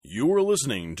You are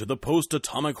listening to the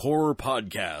Post-Atomic Horror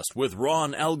Podcast with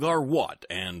Ron Algar Watt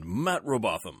and Matt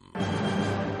Robotham.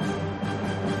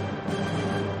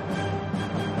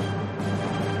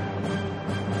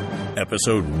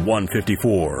 Episode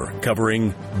 154,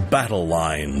 covering Battle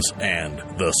Lines and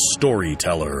The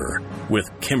Storyteller, with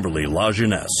Kimberly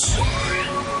LaJeunesse.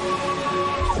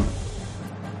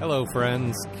 Hello,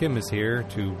 friends. Kim is here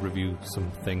to review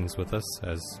some things with us,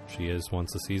 as she is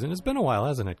once a season. It's been a while,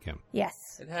 hasn't it, Kim? Yes.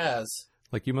 It has.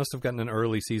 Like, you must have gotten an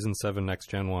early Season 7 Next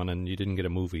Gen one, and you didn't get a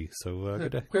movie, so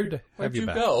good to have you back. Where'd you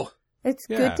go? It's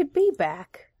good to be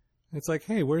back. It's like,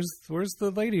 hey, where's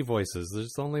the lady voices?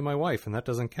 There's only my wife, and that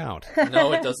doesn't count.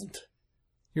 No, it doesn't.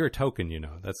 You're a token, you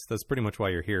know. That's pretty much why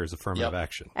you're here, is affirmative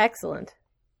action. Excellent.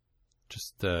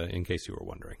 Just in case you were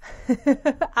wondering.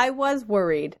 I was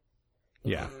worried.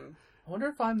 Yeah. I wonder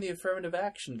if I'm the affirmative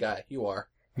action guy. You are.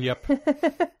 Yep.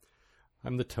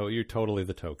 I'm you're totally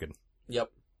the token.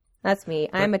 Yep. That's me.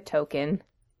 I'm a token.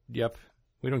 Yep.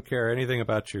 We don't care anything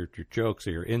about your jokes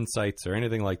or your insights or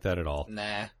anything like that at all.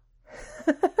 Nah.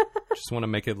 Just want to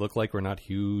make it look like we're not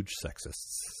huge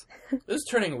sexists. This is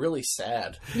turning really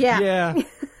sad. Yeah. Yeah.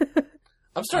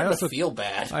 I'm starting to feel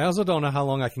bad. I also don't know how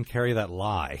long I can carry that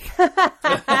lie.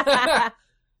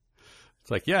 It's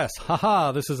like, yes,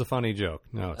 haha, this is a funny joke.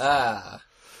 No, it's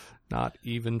not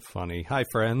even funny. Hi,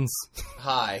 friends.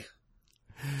 Hi.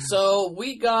 So,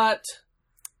 we got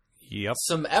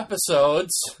some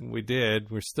episodes. We did.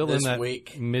 We're still this in that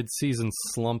week. mid-season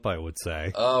slump, I would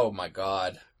say. Oh, my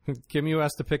God. Kim, you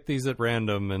asked to pick these at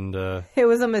random, and it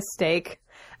was a mistake.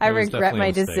 I regret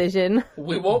my decision.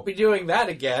 We won't be doing that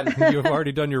again. You've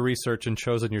already done your research and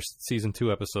chosen your Season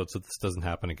 2 episodes, so this doesn't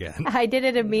happen again. I did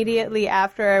it immediately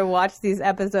after I watched these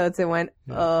episodes and went,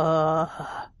 ugh.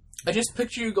 I just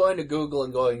picture you going to Google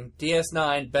and going,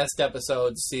 DS9 Best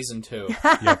Episodes Season 2.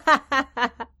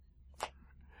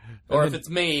 Or if it's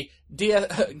me,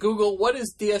 Google, what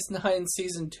is DS9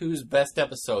 Season 2's best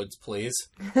episodes, please?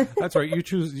 That's right. You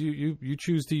choose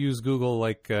to use Google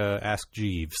like Ask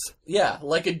Jeeves. Yeah,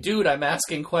 like a dude I'm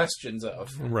asking questions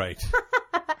of. Right.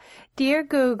 Dear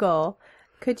Google,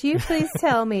 could you please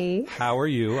tell me? How are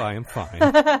you? I am fine.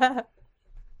 Got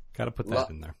to put that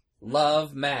in there.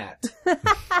 Love Matt.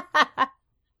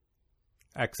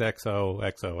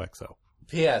 XXOXOXO.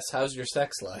 P.S. How's your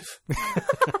sex life?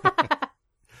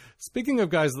 Speaking of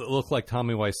guys that look like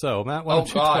Tommy Wiseau, Matt, why don't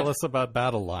you tell us about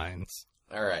Battle Lines?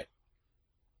 All right.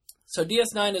 So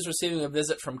DS9 is receiving a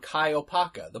visit from Kai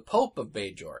Opaka, the Pope of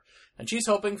Bajor, and she's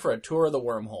hoping for a tour of the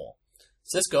wormhole.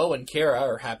 Cisco and Kira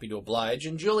are happy to oblige,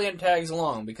 and Julian tags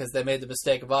along because they made the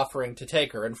mistake of offering to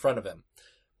take her in front of him.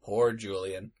 Poor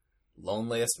Julian.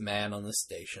 Loneliest man on the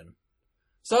station.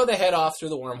 So they head off through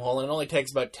the wormhole, and it only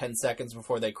takes about 10 seconds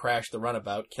before they crash the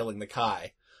runabout, killing the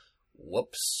Kai.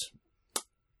 Whoops.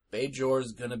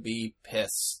 Bajor's gonna be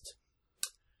pissed.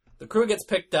 The crew gets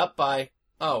picked up by...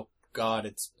 Oh, God,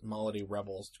 it's Mullity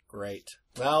Rebels. Great.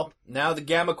 Well, now the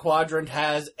Gamma Quadrant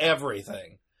has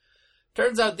everything.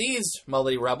 Turns out these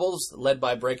Mullity Rebels, led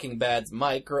by Breaking Bad's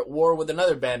Mike, are at war with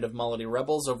another band of Mullity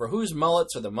Rebels over whose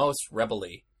mullets are the most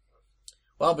rebel-y.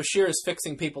 While Bashir is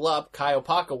fixing people up, Kai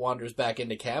Opaka wanders back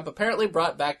into camp, apparently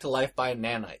brought back to life by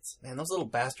nanites. Man, those little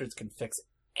bastards can fix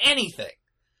anything.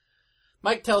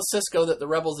 Mike tells Cisco that the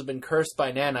rebels have been cursed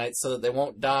by nanites so that they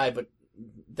won't die but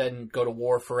then go to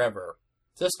war forever.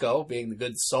 Cisco, being the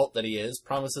good salt that he is,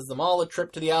 promises them all a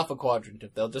trip to the Alpha Quadrant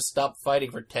if they'll just stop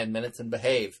fighting for 10 minutes and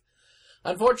behave.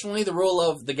 Unfortunately, the rule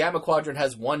of the Gamma Quadrant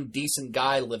has one decent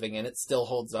guy living in it still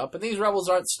holds up, and these rebels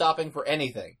aren't stopping for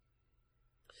anything.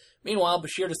 Meanwhile,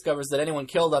 Bashir discovers that anyone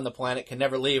killed on the planet can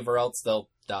never leave or else they'll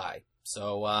die.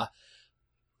 So,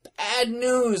 bad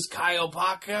news, Kai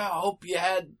Opaka. Hope you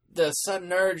had the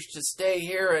sudden urge to stay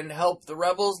here and help the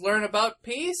rebels learn about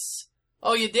peace?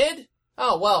 Oh, you did?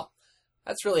 Oh, well,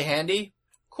 that's really handy.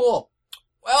 Cool.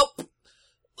 Well,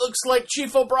 looks like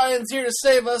Chief O'Brien's here to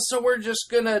save us, so we're just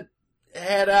gonna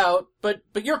head out. But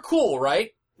you're cool, right?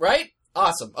 Right?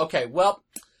 Awesome. Okay, well,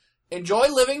 enjoy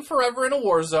living forever in a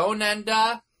war zone, and,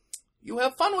 you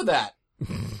have fun with that.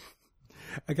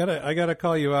 I gotta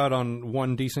call you out on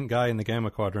one decent guy in the Gamma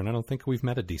Quadrant. I don't think we've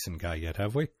met a decent guy yet,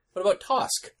 have we? What about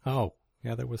Tosk? Oh,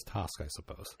 yeah, there was Tosk, I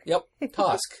suppose. Yep,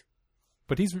 Tosk.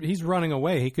 But he's running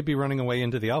away. He could be running away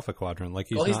into the Alpha Quadrant. Like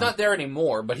he's not there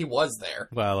anymore, but he was there.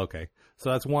 Well, okay.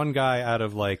 So that's one guy out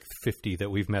of like 50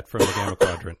 that we've met from the Gamma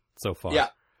Quadrant so far. Yeah.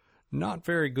 Not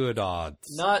very good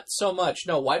odds. Not so much.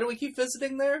 No, why do we keep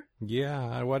visiting there?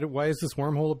 Yeah, why is this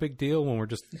wormhole a big deal when we're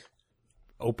just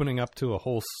opening up to a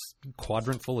whole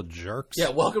quadrant full of jerks? Yeah,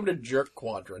 welcome to Jerk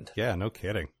Quadrant. Yeah, no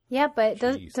kidding. Yeah, but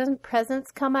doesn't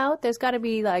presents come out? There's got to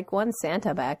be like one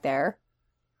Santa back there.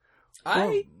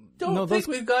 I don't think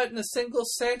we've gotten a single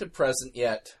Santa present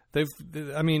yet. There's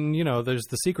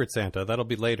the Secret Santa. That'll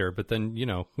be later, but then,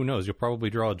 who knows? You'll probably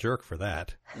draw a jerk for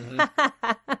that.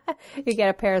 Mm-hmm. You get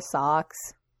a pair of socks.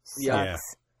 Yeah.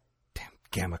 Damn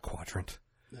Gamma Quadrant.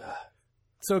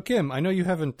 So, Kim, I know you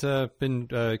haven't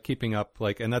been keeping up,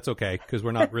 and that's okay, because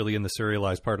we're not really in the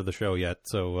serialized part of the show yet,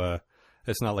 so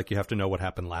it's not like you have to know what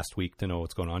happened last week to know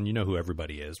what's going on. You know who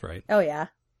everybody is, right? Oh, yeah.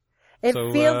 It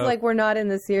feels like we're not in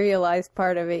the serialized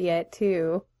part of it yet,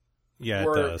 too. Yeah,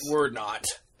 it does. We're not.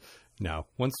 No.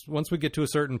 Once we get to a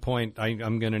certain point,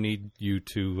 I'm going to need you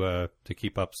to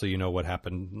keep up so you know what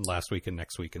happened last week and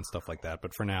next week and stuff like that.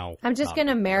 But for now... I'm just going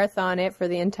to marathon it for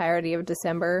the entirety of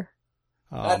December.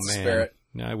 Oh, That's man. Spirit.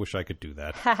 I wish I could do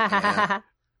that. Yeah.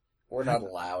 We're not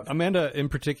allowed. Amanda, in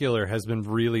particular, has been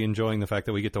really enjoying the fact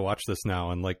that we get to watch this now.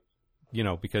 And,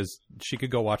 because she could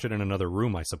go watch it in another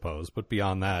room, I suppose. But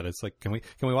beyond that, it's like, can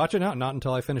we watch it now? Not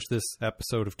until I finish this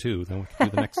episode of 2. Then we can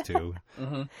do the next 2.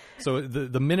 Mm-hmm. So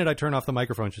the minute I turn off the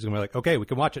microphone, she's going to be like, okay, we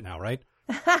can watch it now, right?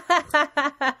 She's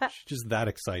just that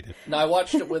excited. No, I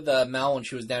watched it with Mel when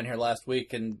she was down here last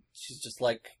week, and she's just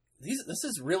like, this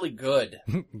is really good.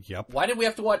 Yep. Why did we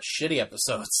have to watch shitty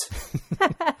episodes?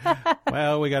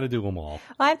 Well, we got to do them all.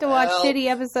 I have to watch shitty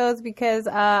episodes because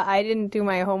I didn't do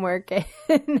my homework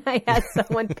and I had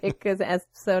someone pick an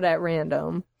episode at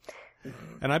random.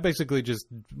 And I basically just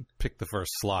picked the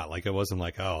first slot. It wasn't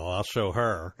like, oh, I'll show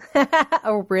her.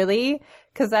 Oh, really?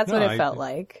 Because that's what it felt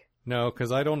like. No,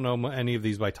 because I don't know any of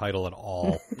these by title at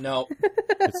all. No.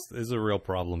 It's a real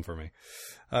problem for me.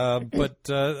 But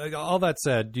all that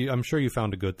said, I'm sure you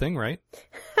found a good thing, right?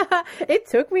 It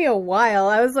took me a while.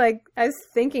 I was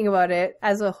thinking about it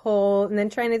as a whole and then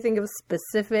trying to think of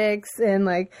specifics. And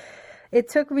it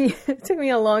took me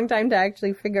a long time to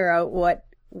actually figure out what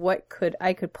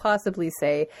I could possibly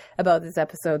say about this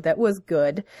episode that was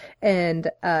good. And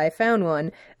I found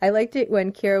one. I liked it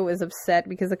when Kira was upset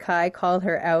because Akai called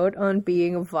her out on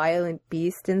being a violent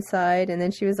beast inside. And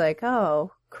then she was like,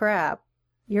 oh, crap.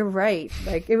 You're right.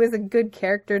 It was a good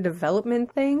character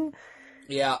development thing.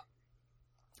 Yeah.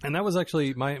 And that was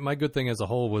actually my good thing as a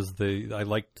whole was I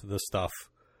liked the stuff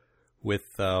with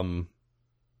the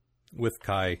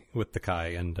Kai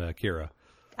and Kira.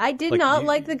 I did not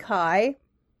like the Kai.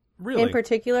 Really? In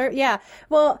particular. Yeah.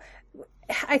 Well,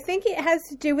 I think it has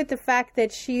to do with the fact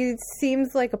that she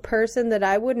seems like a person that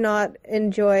I would not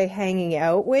enjoy hanging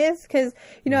out with. Because,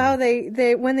 how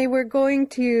they when they were going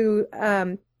to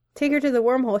take her to the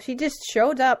wormhole, she just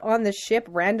showed up on the ship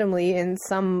randomly in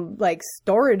some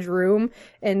storage room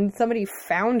and somebody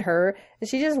found her and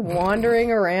she's just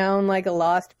wandering around like a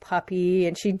lost puppy,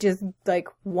 and she just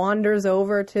wanders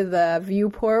over to the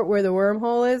viewport where the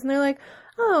wormhole is, and they're like,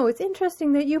 oh, it's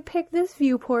interesting that you picked this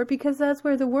viewport because that's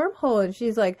where the wormhole is. And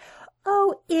she's like,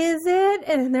 oh, is it?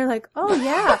 And they're like, oh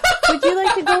yeah, would you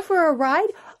like to go for a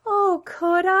ride? Oh,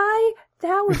 could I?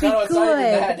 That would be good. It's not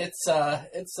even that.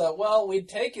 It's well, we'd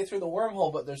take you through the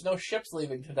wormhole, but there's no ships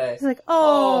leaving today. It's like,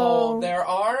 oh, there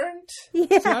aren't?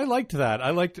 Yeah. See, I liked that.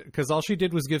 Because all she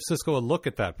did was give Cisco a look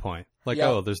at that point.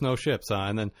 Oh, there's no ships, huh?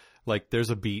 And then, there's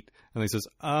a beat, and he says,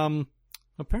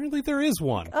 apparently there is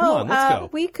one. Come on, let's go.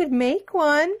 We could make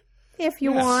one if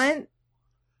you want.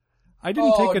 I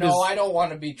didn't take it as... I don't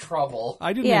want to be trouble.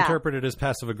 I didn't interpret it as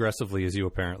passive-aggressively as you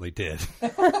apparently did.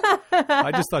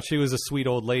 I just thought she was a sweet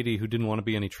old lady who didn't want to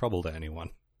be any trouble to anyone.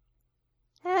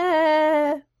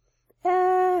 Maybe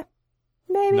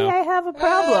I have a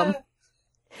problem.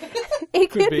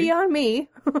 It could be on me.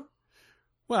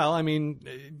 Well, I mean,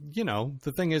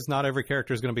 the thing is, not every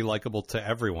character is going to be likable to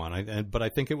everyone. But I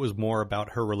think it was more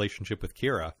about her relationship with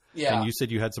Kira. Yeah. And you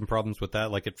said you had some problems with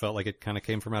that, it felt like it kind of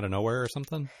came from out of nowhere or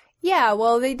something? Yeah,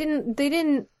 well, they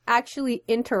didn't actually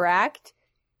interact,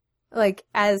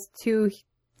 as two,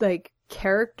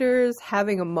 characters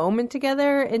having a moment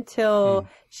together until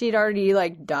she'd already,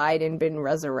 died and been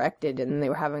resurrected, and they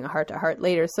were having a heart-to-heart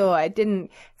later. So I didn't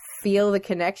feel the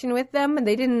connection with them, and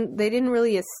they didn't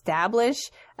really establish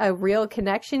a real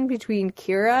connection between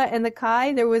Kira and the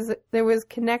Kai. There was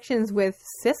connections with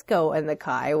Cisco and the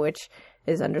Kai, which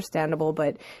is understandable,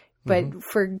 but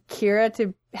for Kira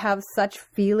to have such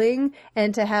feeling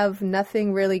and to have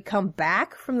nothing really come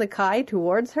back from the Kai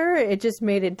towards her, it just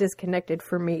made it disconnected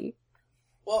for me.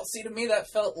 Well, see, to me that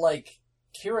felt like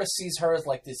Kira sees her as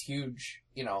this huge,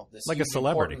 this like huge, a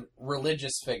celebrity,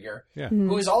 religious figure,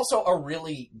 who is also a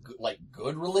really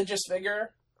good religious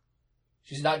figure.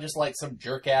 She's not just some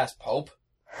jerk ass pope.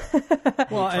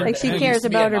 Well, like she Who cares used to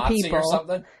be a about her Nazi people. or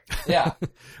something. Yeah.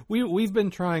 We've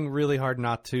been trying really hard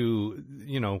not to,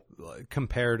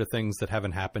 compare to things that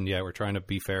haven't happened yet. We're trying to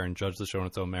be fair and judge the show on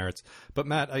its own merits. But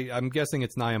Matt, I'm guessing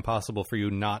it's nigh impossible for you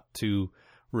not to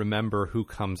remember who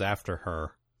comes after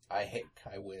her. I hate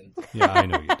Kai Wynn. Yeah, I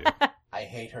know you do. I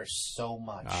hate her so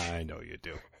much. I know you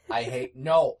do. I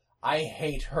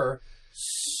hate her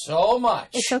so much.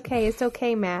 It's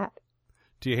okay, Matt.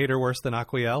 Do you hate her worse than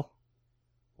Aquiel?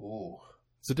 Ooh.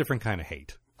 It's a different kind of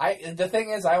hate. The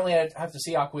thing is, I only have to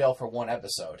see Aquiel for one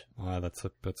episode.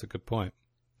 That's a good point.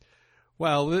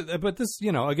 Well, but this,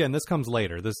 again, this comes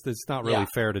later. It's not really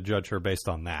fair to judge her based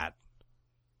on that.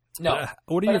 No.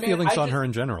 What are your feelings on her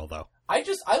in general, though? I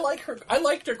like her. I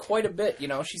liked her quite a bit.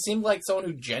 She seemed like someone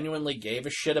who genuinely gave a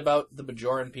shit about the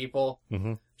Bajoran people.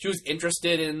 Mm-hmm. She was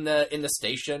interested in the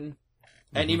station,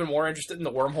 and even more interested in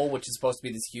the wormhole, which is supposed to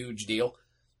be this huge deal.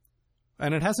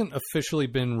 And it hasn't officially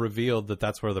been revealed that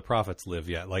that's where the prophets live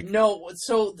yet. No.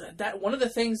 So that one of the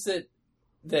things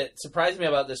that surprised me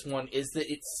about this one is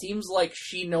that it seems like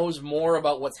she knows more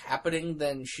about what's happening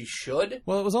than she should.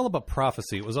 Well, it was all about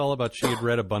prophecy. It was all about she had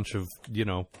read a bunch of,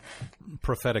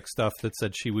 prophetic stuff that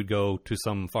said she would go to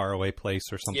some faraway place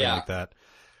or something like that.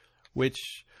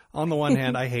 Which, on the one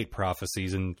hand, I hate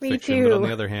prophecies in fiction, too. but on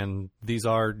the other hand, these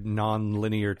are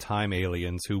non-linear time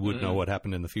aliens who would know what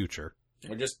happened in the future.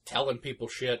 We're just telling people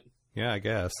shit. Yeah, I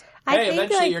guess. Hey,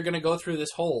 eventually you're going to go through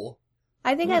this hole.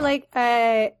 I think I like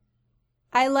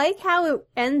how it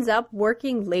ends up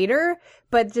working later,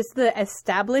 but just the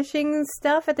establishing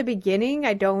stuff at the beginning,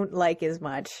 I don't like as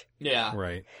much. Yeah.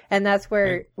 Right. And that's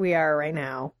where we are right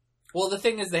now. Well, the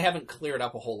thing is, they haven't cleared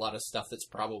up a whole lot of stuff that's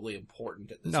probably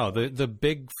important at this point. No, the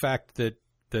big fact that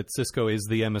Cisco is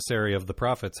the emissary of the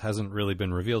prophets hasn't really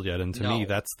been revealed yet. And to me,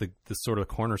 that's the sort of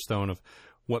cornerstone of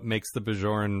what makes the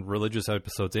Bajoran religious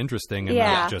episodes interesting and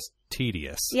not just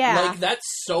tedious. Yeah. Like, that's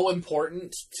so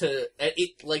important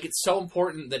it's so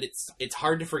important that it's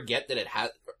hard to forget that it has...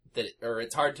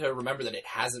 it's hard to remember that it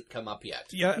hasn't come up yet.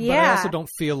 Yeah, but I also don't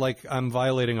feel like I'm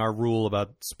violating our rule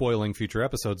about spoiling future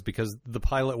episodes because the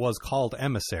pilot was called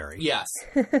Emissary. Yes.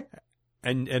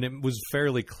 And it was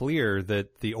fairly clear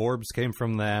that the orbs came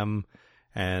from them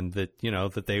and that,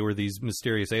 that they were these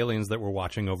mysterious aliens that were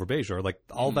watching over Bajor. Like,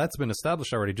 all that's been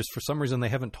established already. Just for some reason, they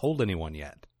haven't told anyone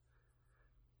yet.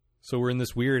 So we're in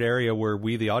this weird area where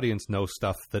we, the audience, know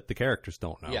stuff that the characters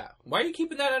don't know. Yeah. Why are you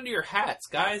keeping that under your hats,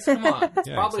 guys? Come on. It's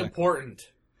probably important.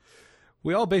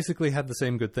 We all basically had the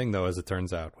same good thing, though, as it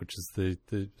turns out, which is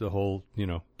the whole,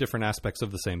 different aspects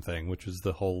of the same thing, which is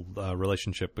the whole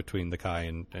relationship between the Kai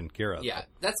and Kira. Yeah,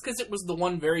 that's because it was the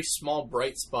one very small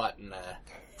bright spot in a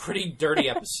pretty dirty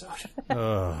episode.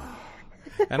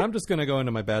 And I'm just going to go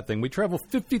into my bad thing. We travel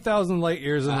 50,000 light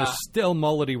years and there's still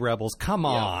mullety rebels. Come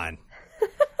on.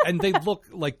 And they look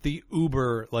like the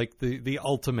uber, like the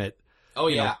ultimate. Oh,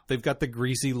 yeah. They've got the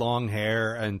greasy long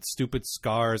hair and stupid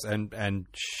scars and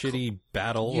shitty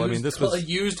battle. This was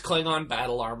used Klingon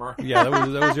battle armor. Yeah,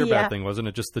 that was your bad thing, wasn't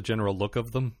it? Just the general look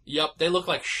of them? Yep, they look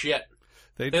like shit.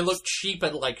 They look cheap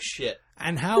and like shit.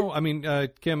 And how,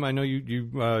 Kim, I know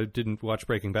you didn't watch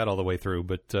Breaking Bad all the way through,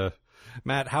 but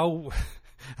Matt, how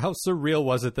surreal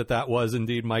was it that was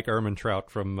indeed Mike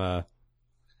Ehrmantraut from...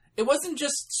 It wasn't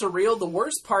just surreal. The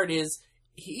worst part is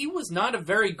he was not a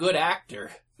very good actor.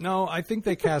 No, I think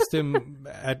they cast him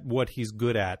at what he's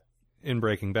good at in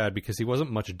Breaking Bad because he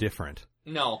wasn't much different.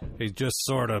 No. He's just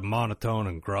sort of monotone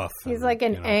and gruff. He's like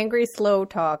an angry, slow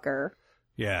talker.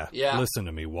 Yeah. Yeah. Listen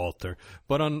to me, Walter.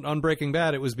 But on Breaking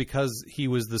Bad, it was because he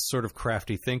was this sort of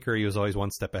crafty thinker. He was always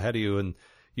one step ahead of you, and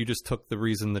you just took the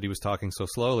reason that he was talking so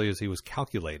slowly as he was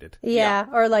calculated. Yeah,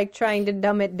 or like trying to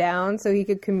dumb it down so he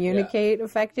could communicate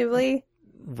effectively.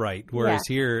 Right. Whereas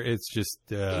here, it's just...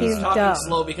 He's talking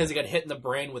slow because he got hit in the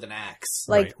brain with an axe.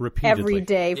 Like, repeatedly. every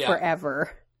day,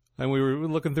 forever. And we were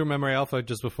looking through Memory Alpha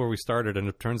just before we started, and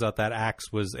it turns out that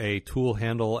axe was a tool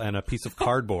handle and a piece of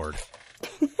cardboard.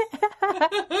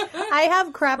 I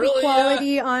have crappy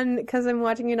quality on because I'm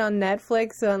watching it on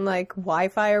Netflix on like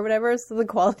Wi-Fi or whatever, so the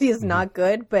quality is not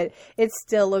good, but it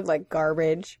still looked like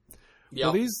garbage. Yep.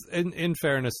 Well, these, in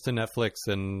fairness to Netflix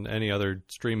and any other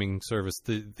streaming service,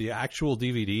 the actual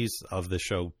DVDs of the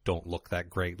show don't look that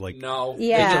great. Like, no,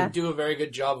 they don't do a very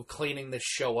good job of cleaning this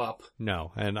show up.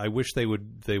 No, and I wish they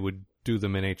would do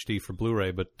them in HD for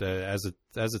Blu-ray, but as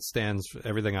it stands,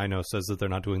 everything I know says that they're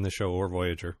not doing the show or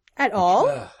Voyager at all.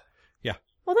 Yeah.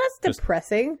 Well, that's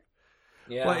depressing.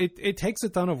 Yeah. Well, it takes a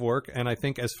ton of work, and I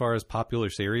think as far as popular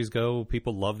series go,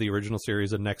 people love the original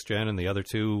series of Next Gen, and the other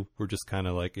two were just kind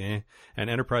of like, eh. And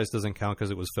Enterprise doesn't count because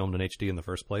it was filmed in HD in the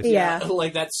first place. Yeah.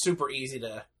 Like, that's super easy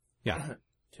to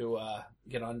to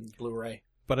get on Blu-ray.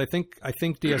 But I think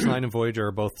DS9 and Voyager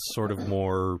are both sort of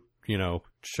more,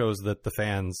 shows that the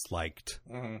fans liked,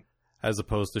 as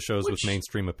opposed to shows with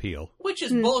mainstream appeal. Which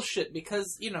is bullshit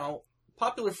because,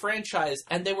 popular franchise,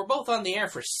 and they were both on the air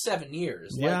for 7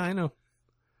 years. Yeah, I know.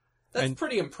 That's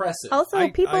pretty impressive. Also,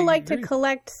 people I like agree. to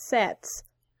collect sets.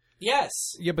 Yes.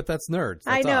 Yeah, but that's nerds.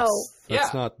 I That's know. us.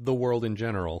 That's Yeah. not the world in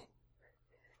general.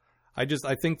 I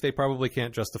think they probably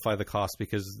can't justify the cost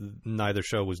because neither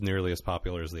show was nearly as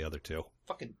popular as the other two.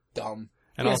 Fucking dumb.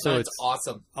 And also, it's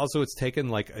awesome. Also, it's taken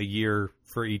like a year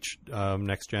for each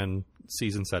next gen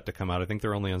season set to come out. I think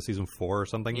they're only on season 4 or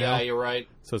something now. Yeah, you're right.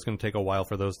 So it's going to take a while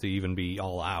for those to even be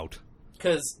all out.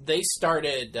 Because they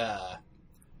started,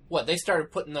 they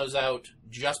started putting those out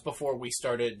just before we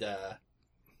started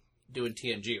doing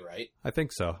TNG, right? I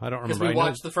think so. I don't Because remember. we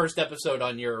watched the first episode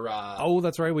on your... oh,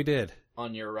 that's right, we did.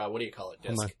 On your, what do you call it,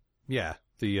 disc? Yeah,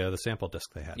 the sample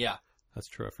disc they had. Yeah. That's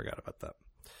true. I forgot about that.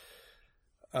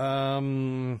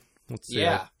 Let's see.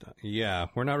 Yeah.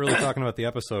 We're not really talking about the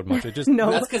episode much. It just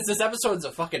No. That's because this episode's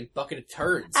a fucking bucket of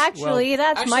turds. Actually,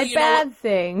 that's my you know bad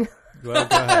thing. Well,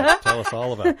 go ahead. Tell us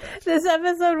all about that. This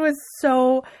episode was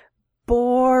so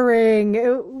boring.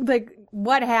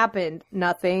 What happened?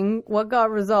 Nothing. What got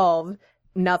resolved?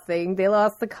 Nothing. They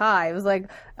lost the Kai. It was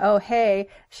like, oh, hey.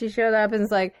 She showed up and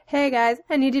was like, hey, guys,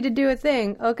 I need you to do a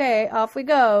thing. Okay, off we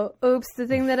go. Oops, the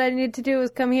thing that I need to do is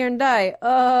come here and die.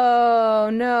 Oh,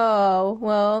 no.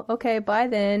 Well, okay, bye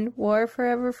then. War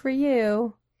forever for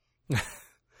you.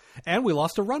 And we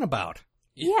lost a runabout.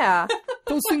 Yeah.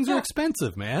 Those things are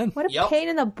expensive, man. What a pain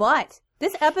in the butt.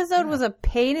 This episode was a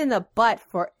pain in the butt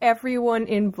for everyone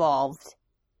involved.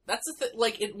 That's the thing.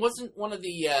 Like, it wasn't one of the.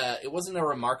 It wasn't a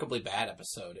remarkably bad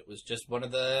episode. It was just one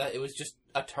of the. It was just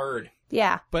a turd.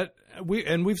 Yeah. But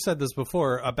we've said this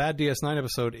before. A bad DS9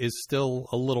 episode is still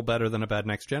a little better than a bad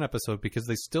Next Gen episode because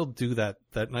they still do that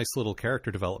nice little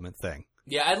character development thing.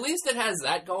 Yeah, at least it has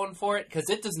that going for it because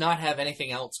it does not have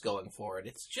anything else going for it.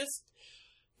 It's just.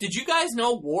 Did you guys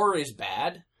know war is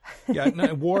bad? Yeah,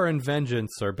 no, war and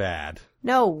vengeance are bad.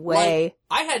 No way.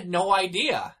 Like, I had no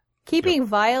idea. Keeping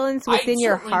violence within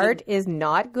your certainly heart is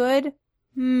not good?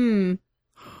 Huh.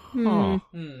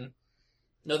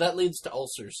 No, that leads to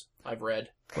ulcers, I've read.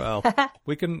 Well,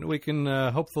 we can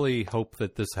hopefully hope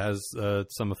that this has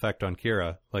some effect on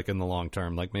Kira, like in the long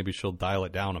term. Like maybe she'll dial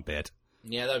it down a bit.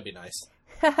 Yeah, that would be nice.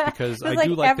 Because I like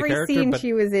do like the every character, scene but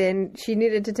she was in, she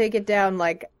needed to take it down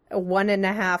like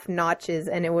 1.5 notches,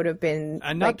 and it would have been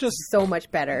And not just- so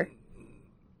much better.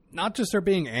 not just her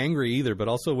being angry either, but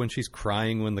also when she's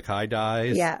crying when the Kai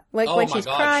dies. Yeah, like Oh when my she's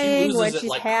God, she crying, loses when it she's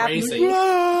like happy.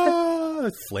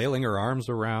 crazy. Flailing her arms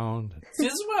around. See,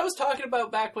 this is what I was talking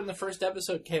about back when the first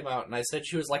episode came out, and I said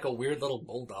she was like a weird little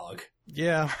bulldog.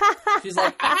 Yeah. She's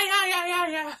like,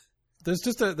 ah.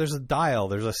 There's a dial,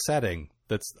 there's a setting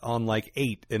that's on like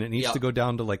 8, and it needs Yep. to go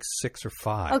down to like 6 or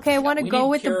 5. Okay, I want to we go need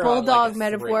with the Kira on, bulldog like, a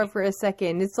metaphor 3. for a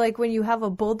second. It's like when you have a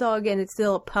bulldog and it's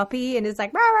still a puppy and it's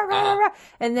like, rah, rah, rah, rah, rah,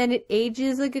 and then it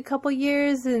ages like a couple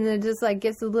years and it just like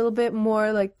gets a little bit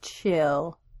more like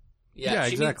chill. Yeah,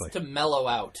 she exactly. needs to mellow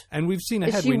out. And we've seen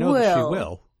ahead, She we know that she will.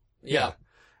 will. Yeah.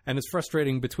 And it's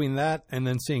frustrating between that and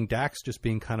then seeing Dax just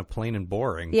being kind of plain and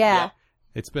boring. Yeah. Yeah.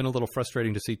 It's been a little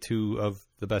frustrating to see 2 of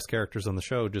the best characters on the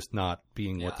show just not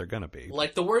being Yeah. what they're going to be.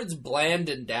 Like, the words bland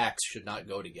and Dax should not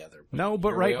go together. No, but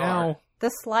here right we are. now, The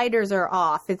sliders are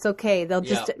off. It's okay. They'll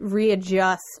just Yeah.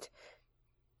 readjust.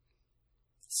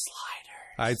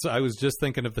 Slider. I was just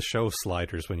thinking of the show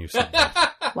Sliders when you said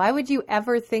that. Why would you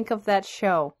ever think of that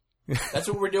show? That's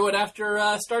what we're doing after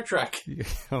Star Trek.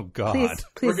 Oh, God. Please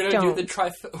We're gonna don't.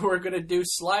 do We're gonna do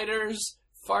Sliders,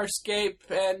 Farscape,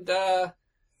 and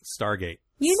Stargate.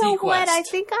 You know what? Sequest. I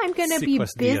think I'm going to be Sequest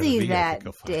via busy the that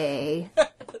Ethical Fund. day.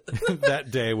 That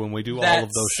day when we do all that's of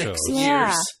those 6 shows. Yeah.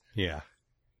 years. Yeah.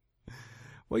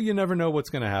 Well, you never know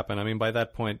what's going to happen. I mean, by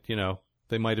that point,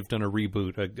 they might have done a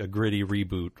reboot, a gritty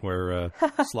reboot where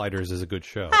Sliders is a good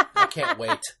show. I can't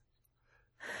wait.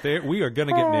 We are going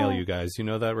to get mail, you guys. You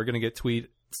know that? We're going to get tweets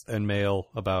and mail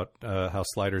about how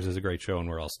Sliders is a great show and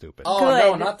we're all stupid. Oh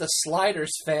no, Good. not the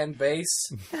Sliders fan base.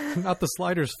 Not the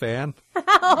Sliders fan.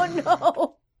 Oh,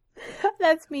 no.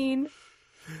 That's mean.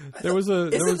 Isn't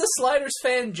the Sliders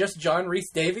fan just John Rhys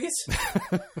Davies?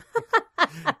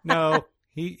 No,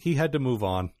 he had to move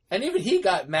on. And even he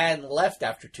got mad and left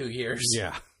after 2 years.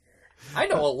 Yeah. I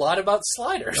know a lot about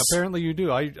Sliders. Apparently you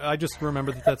do. I just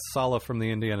remember that that's Sala from the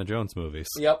Indiana Jones movies.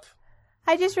 Yep.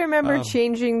 I just remember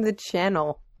changing the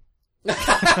channel.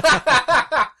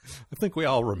 I think we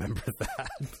all remember that.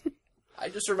 I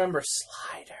just remember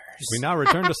Sliders. We now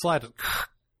return to Sliders.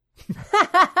 All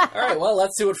right, well,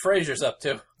 let's see what Frasier's up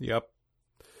to. Yep.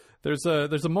 There's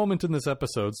a moment in this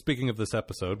episode, speaking of this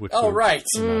episode, which right.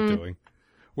 we're not doing,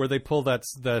 where they pull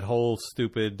that whole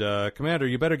stupid, Commander,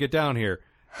 you better get down here.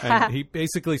 And he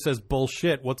basically says,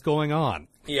 bullshit, what's going on?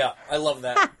 Yeah, I love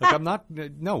that. Like, I'm not,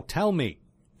 no, tell me.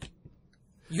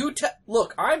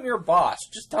 Look, I'm your boss.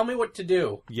 Just tell me what to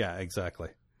do. Yeah, exactly.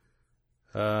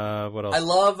 What else?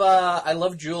 I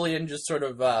love Julian just sort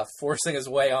of forcing his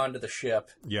way onto the ship.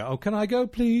 Yeah, oh, can I go,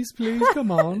 please,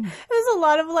 come on. There's a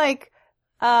lot of, like,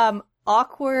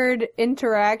 awkward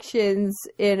interactions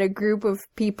in a group of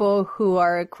people who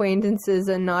are acquaintances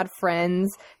and not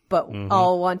friends, but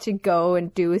all want to go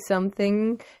and do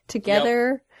something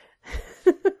together.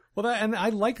 Yep. Well, and I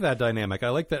like that dynamic. I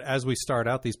like that as we start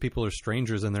out, these people are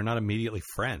strangers and they're not immediately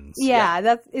friends.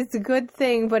 Yeah, it's a good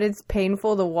thing, but it's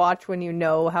painful to watch when you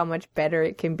know how much better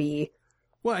it can be.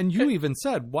 Well, and you even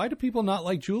said, why do people not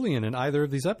like Julian in either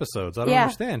of these episodes? I don't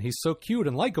understand. He's so cute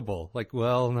and likable. Like,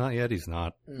 well, not yet, he's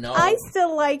not. No. I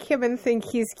still like him and think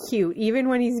he's cute, even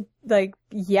when he's, like,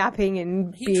 yapping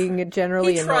and being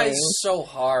generally annoying. He tries so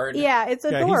hard. Yeah, it's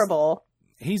adorable.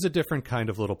 He's a different kind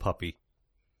of little puppy.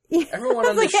 Everyone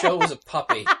on this show is a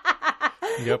puppy.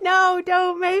 Yep. No,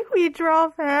 don't make me draw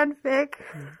fanfic.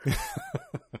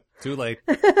 Too late.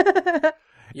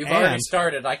 You've already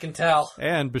started, I can tell.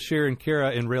 And Bashir and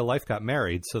Kira in real life got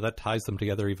married, so that ties them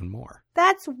together even more.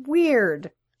 That's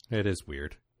weird. It is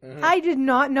weird. Mm-hmm. I did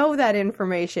not know that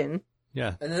information.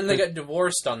 Yeah. And then they got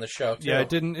divorced on the show, too. Yeah, it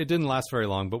didn't last very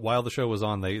long, but while the show was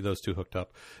on, those two hooked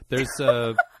up. There's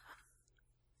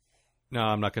no,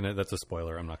 I'm not gonna. That's a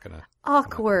spoiler. I'm not gonna.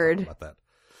 Awkward. Talk about that.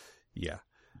 Yeah.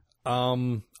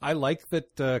 I like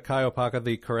that Kai Opaka,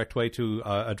 the correct way to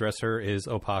address her is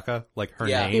Opaka, like her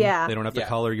name. Yeah. They don't have to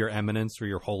call her your eminence or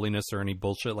your holiness or any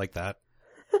bullshit like that.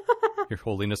 Your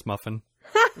holiness muffin.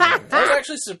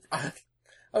 I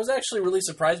was actually really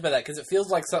surprised by that because it feels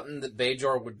like something that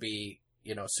Bajor would be,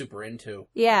 super into.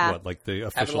 Yeah. What, like the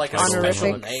official having like a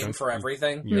special name for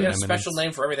everything. Your a special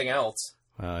name for everything else.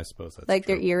 I suppose that's like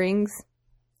true. their earrings.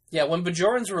 Yeah, when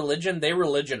Bajoran's religion, they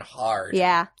religion hard.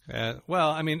 Yeah.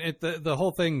 Well, I mean, the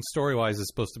whole thing story-wise is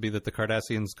supposed to be that the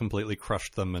Cardassians completely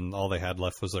crushed them and all they had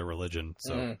left was their religion.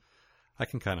 So I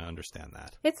can kind of understand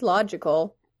that. It's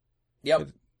logical. Yep.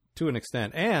 To an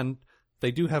extent. And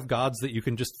they do have gods that you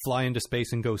can just fly into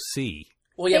space and go see.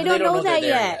 Well, yeah, they but don't know they're that there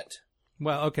yet.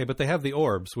 Well, okay, but they have the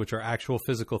orbs, which are actual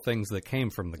physical things that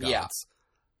came from the gods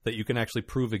that you can actually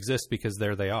prove exist because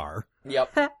there they are.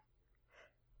 Yep.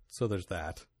 So there's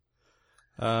that.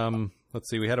 Let's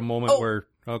see. We had a moment where...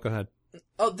 Oh, go ahead.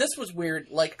 Oh, this was weird.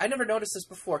 Like, I never noticed this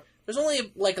before. There's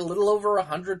only, like, a little over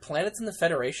 100 planets in the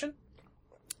Federation.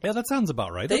 Yeah, that sounds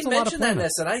about right. They That's a lot of mentioned that in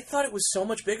planets. this, and I thought it was so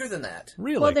much bigger than that.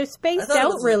 Really? Well, they're I spaced thought it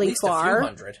out was really at least far. a few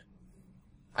hundred.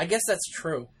 I guess that's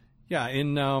true. Yeah,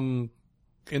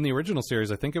 in the original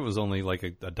series, I think it was only like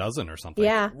a dozen or something.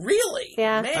 Yeah. Really?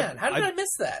 Yeah. Man, how did I miss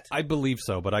that? I believe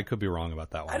so, but I could be wrong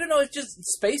about that one. I don't know. It's just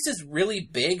space is really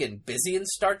big and busy in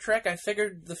Star Trek. I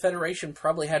figured the Federation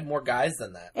probably had more guys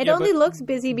than that. It Yeah, only but looks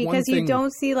busy because you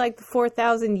don't see like the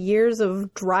 4,000 years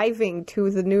of driving to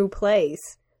the new place.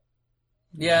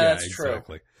 Yeah, that's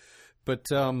exactly. true. But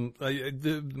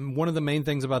one of the main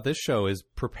things about this show is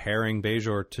preparing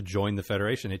Bajor to join the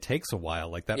Federation. It takes a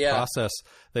while. Like that process,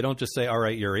 they don't just say, "All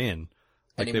right, you're in."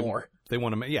 Like anymore. They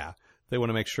want to, they want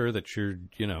to make sure that you're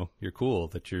cool,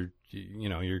 that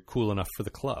you're cool enough for the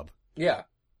club. Yeah,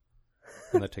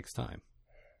 and that takes time.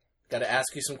 Got to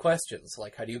ask you some questions,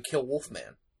 like how do you kill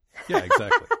Wolfman? Yeah,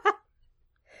 exactly.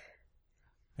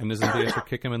 And doesn't the answer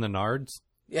kick him in the nards?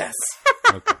 Yes.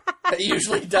 Okay. That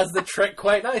usually does the trick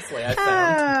quite nicely, I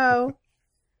found.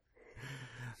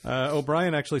 Oh.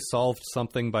 O'Brien actually solved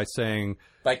something by saying...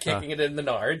 By kicking it in the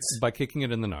nards. By kicking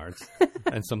it in the nards.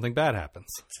 And something bad happens.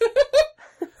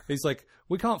 He's like,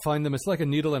 we can't find them. It's like a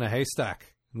needle in a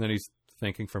haystack. And then he's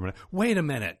thinking for a minute. Wait a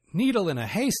minute. Needle in a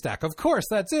haystack. Of course,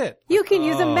 that's it. You can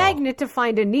use a magnet to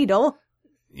find a needle.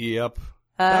 Yep.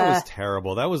 That was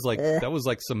terrible. That was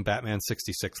like some Batman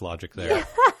 66 logic there.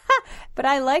 But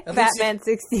I like Batman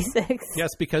 66. Yes,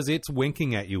 because it's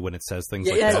winking at you when it says things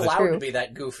like that. Yeah, it's allowed to be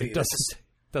that goofy. It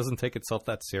doesn't take itself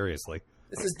that seriously.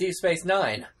 This is Deep Space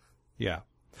Nine. Yeah.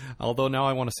 Although now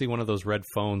I want to see one of those red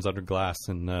phones under glass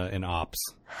in Ops.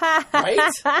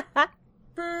 Right?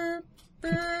 Burp,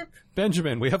 burp.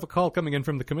 Benjamin, we have a call coming in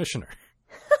from the commissioner.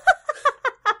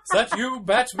 Is that you,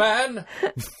 Batman?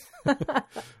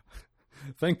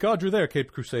 Thank God you're there,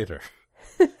 Cape Crusader.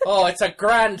 Oh, it's a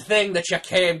grand thing that you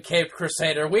came, Cape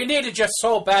Crusader. We needed you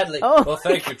so badly. Oh. Well,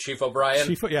 thank you, Chief O'Brien.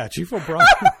 Chief O'Brien.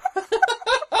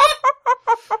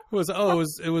 It was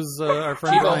our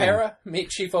friend Chief Brian. O'Hara, meet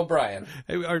Chief O'Brien.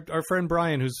 Our friend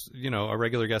Brian, who's a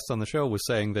regular guest on the show, was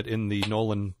saying that in the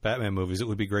Nolan Batman movies, it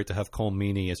would be great to have Cole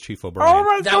Meany as Chief O'Brien. Oh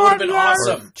my That God, would have been yes!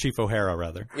 awesome. Or Chief O'Hara,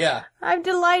 rather. Yeah. I'm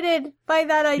delighted by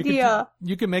that idea.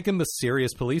 You can make him the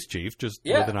serious police chief, just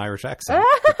Yeah. with an Irish accent.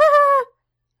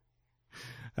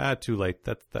 Too late.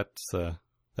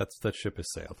 That ship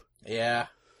has sailed. Yeah.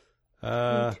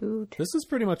 This is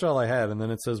pretty much all I had, and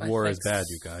then it says war is bad,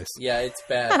 you guys. Yeah, it's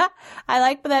bad. I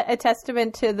like that a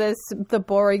testament to the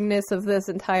boringness of this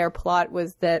entire plot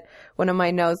was that one of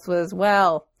my notes was,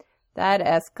 well, that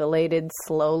escalated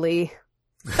slowly.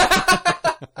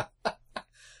 I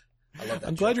love that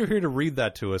I'm joke. glad you're here to read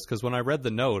that to us, because when I read the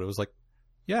note, it was like,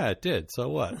 yeah, it did, so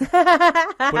what?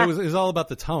 But it was all about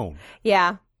the tone.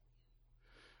 Yeah.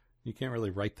 You can't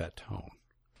really write that tone.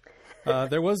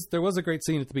 There was a great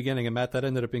scene at the beginning, and Matt, that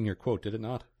ended up being your quote, did it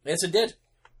not? Yes, it did.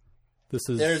 This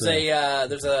is There's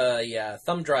a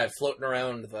thumb drive floating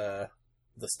around the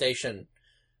station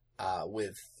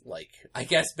with, like, I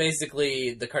guess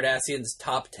basically the Cardassians'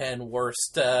 top 10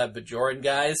 worst Bajoran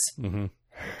guys. Mm-hmm.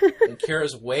 And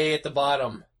Kira's way at the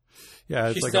bottom. Yeah,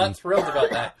 it's She's like not thrilled about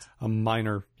that. a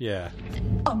minor,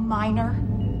 A minor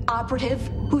operative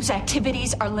whose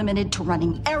activities are limited to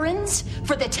running errands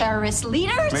for the terrorist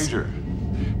leaders? Major,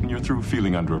 when you're through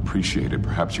feeling underappreciated,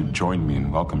 perhaps you'd join me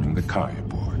in welcoming the Kai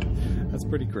aboard. That's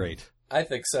pretty great. I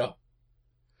think so.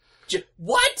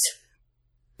 What?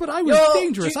 But I was Yo,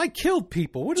 dangerous. I killed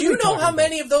people. What Do are you we know talking how about?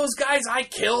 many of those guys I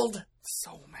killed?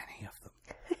 So many of them.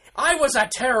 I was a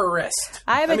terrorist.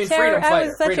 I mean, was freedom I fighter,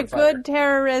 was such a freedom fighter. good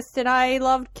terrorist, and I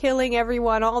loved killing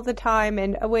everyone all the time.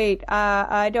 And wait,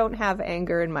 I don't have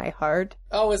anger in my heart.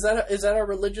 Oh, is that a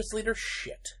religious leader?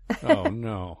 Shit. Oh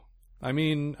no. I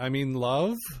mean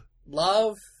love?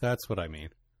 Love. That's what I mean.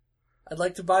 I'd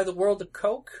like to buy the world a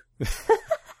Coke.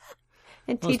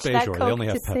 And Well, teach it's that Bajor. They Coke only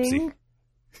have to Pepsi. sing.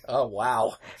 Oh,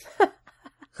 wow.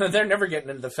 They're never getting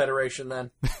into the Federation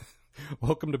then.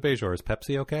 Welcome to Bajor. Is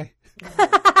Pepsi okay?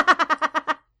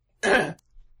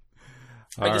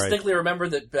 I distinctly remember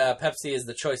that Pepsi is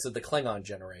the choice of the Klingon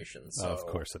generation. So. Of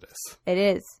course it is. It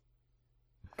is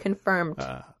confirmed.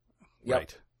 Yep.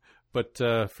 Right. But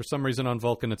for some reason on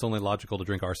Vulcan, it's only logical to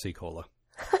drink RC Cola.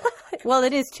 Well,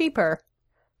 it is cheaper.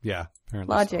 Yeah,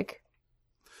 apparently. Logic.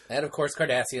 And, of course,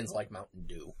 Cardassians like Mountain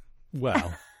Dew. So.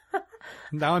 Well,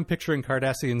 now I'm picturing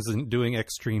Cardassians doing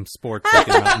extreme sports like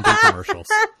in Mountain Dew commercials.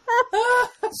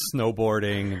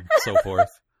 Snowboarding and so forth.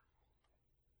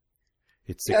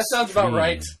 It's Yeah, that sounds about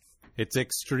right. It's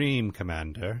extreme,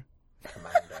 Commander.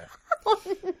 Commander. Oh,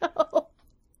 no.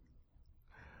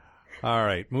 All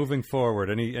right, moving forward.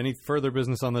 Any further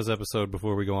business on this episode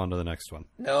before we go on to the next one?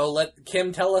 No, let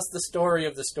Kim tell us the story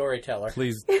of the Storyteller.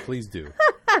 Please do.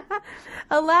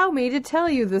 Allow me to tell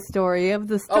you the story of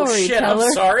the Oh, Storyteller. shit,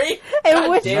 I'm sorry. In God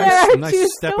which damn there it. are Nice two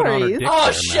stepping on her stories. dick. Oh,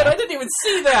 there, shit, Matt. I didn't even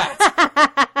see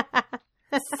that.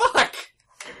 Fuck.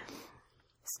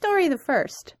 Story the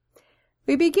first.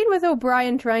 We begin with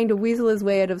O'Brien trying to weasel his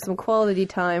way out of some quality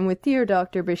time with dear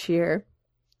Dr. Bashir.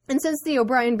 And since the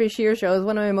O'Brien-Bashir show is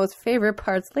one of my most favorite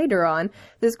parts later on,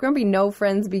 this grumpy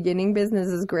no-friends beginning business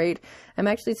is great. I'm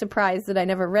actually surprised that I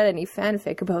never read any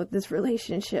fanfic about this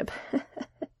relationship.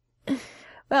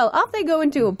 Well, off they go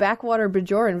into a backwater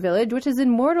Bajoran village, which is in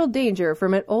mortal danger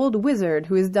from an old wizard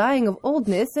who is dying of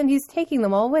oldness, and he's taking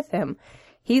them all with him.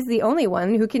 He's the only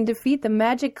one who can defeat the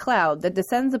magic cloud that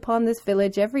descends upon this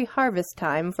village every harvest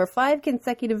time for 5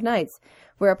 consecutive nights,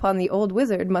 whereupon the old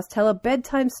wizard must tell a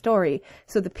bedtime story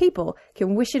so the people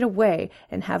can wish it away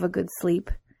and have a good sleep.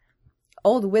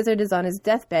 Old wizard is on his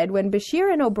deathbed when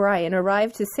Bashir and O'Brien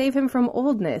arrive to save him from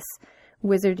oldness.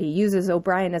 Wizardy uses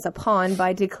O'Brien as a pawn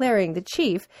by declaring the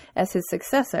chief as his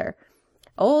successor.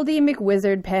 Oldie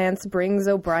McWizard Pants brings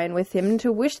O'Brien with him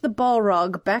to wish the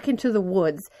Balrog back into the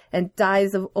woods and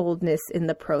dies of oldness in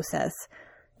the process.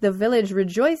 The village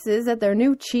rejoices at their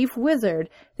new chief wizard.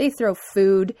 They throw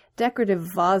food, decorative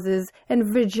vases,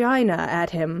 and vagina at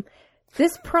him.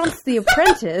 This prompts the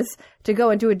apprentice to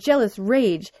go into a jealous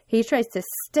rage. He tries to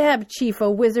stab Chief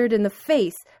O'Wizard in the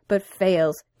face, but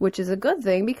fails, which is a good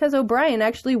thing because O'Brien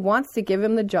actually wants to give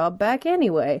him the job back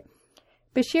anyway.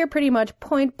 Bashir pretty much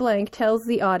point-blank tells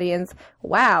the audience,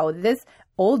 wow, this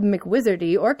old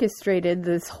McWizardy orchestrated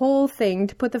this whole thing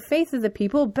to put the faith of the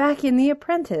people back in the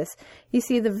apprentice. You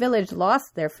see, the village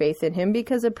lost their faith in him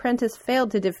because apprentice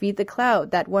failed to defeat the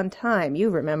cloud that one time, you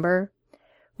remember.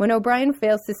 When O'Brien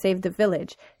fails to save the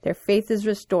village, their faith is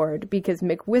restored because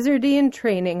McWizardy in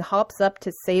training hops up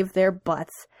to save their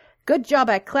butts. Good job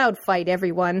at cloud fight,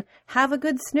 everyone. Have a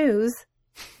good snooze.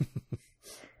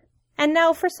 And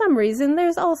now, for some reason,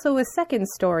 there's also a second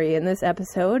story in this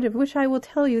episode, of which I will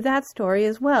tell you that story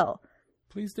as well.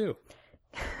 Please do.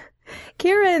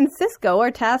 Kira and Cisco are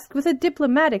tasked with a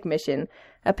diplomatic mission.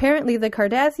 Apparently, the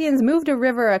Cardassians moved a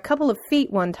river a couple of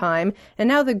feet one time, and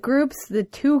now the groups, the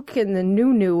Took and the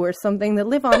Nunu or something that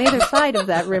live on either side of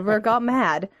that river, got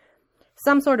mad.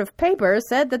 Some sort of paper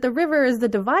said that the river is the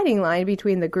dividing line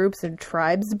between the groups and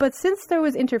tribes, but since there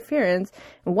was interference,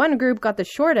 and one group got the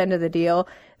short end of the deal,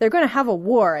 they're going to have a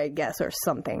war, I guess, or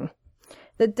something.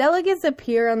 The delegates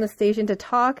appear on the station to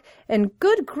talk, and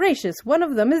good gracious, one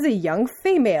of them is a young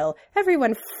female.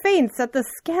 Everyone faints at the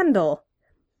scandal.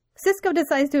 Cisco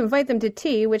decides to invite them to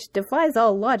tea, which defies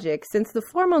all logic, since the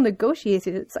formal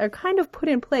negotiations are kind of put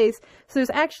in place, so there's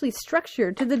actually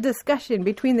structure to the discussion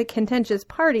between the contentious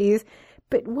parties,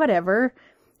 but whatever.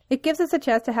 It gives us a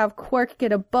chance to have Quark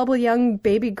get a bubble young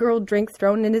baby girl drink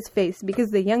thrown in his face, because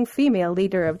the young female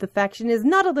leader of the faction is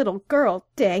not a little girl,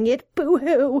 dang it,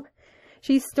 boo-hoo!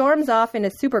 She storms off in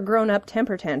a super grown-up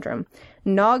temper tantrum.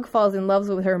 Nog falls in love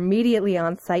with her immediately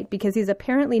on sight because he's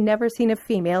apparently never seen a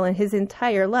female in his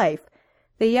entire life.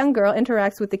 The young girl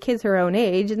interacts with the kids her own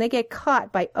age, and they get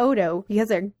caught by Odo because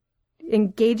they're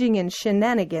engaging in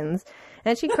shenanigans.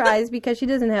 And she cries because she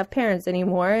doesn't have parents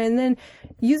anymore, and then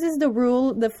uses the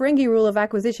Ferengi rule of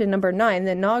acquisition number 9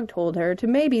 that Nog told her to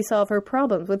maybe solve her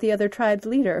problems with the other tribe's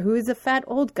leader, who is a fat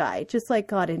old guy, just like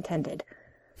God intended.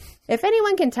 If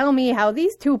anyone can tell me how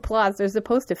these two plots are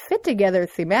supposed to fit together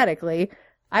thematically,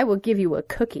 I will give you a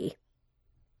cookie.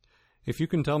 If you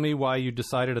can tell me why you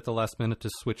decided at the last minute to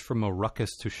switch from a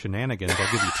ruckus to shenanigans,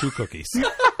 I'll give you 2 cookies.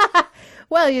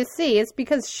 Well, you see, it's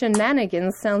because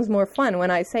shenanigans sounds more fun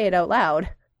when I say it out loud.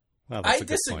 Well, I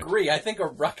disagree. I think a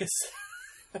ruckus,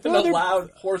 a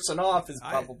loud horsing off is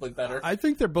probably better. I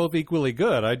think they're both equally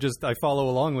good. I follow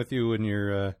along with you in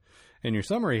your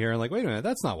summary here, and like, wait a minute,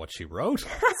 that's not what she wrote.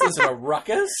 This isn't a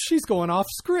ruckus. She's going off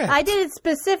script. I did it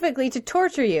specifically to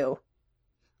torture you.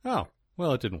 Oh,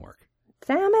 well, it didn't work.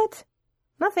 Damn it.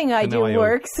 Nothing I do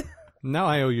works. Now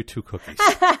I owe you 2 cookies.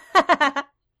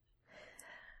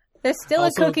 There's still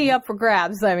Also, a cookie up for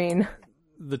grabs, I mean.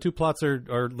 The 2 plots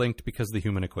are linked because of the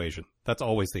human equation. That's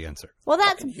always the answer. Well,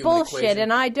 that's bullshit, equation.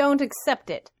 and I don't accept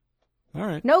it. All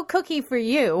right. No cookie for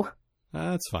you.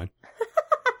 That's fine.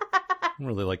 I don't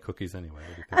really like cookies anyway.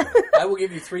 What do you think of that? I will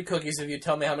give you 3 cookies if you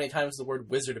tell me how many times the word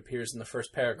wizard appears in the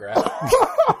first paragraph.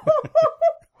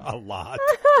 A lot.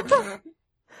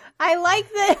 I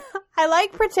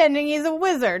like pretending he's a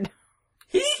wizard.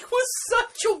 He was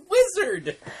such a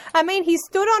wizard! I mean, he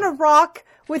stood on a rock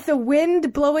with the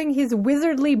wind blowing his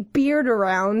wizardly beard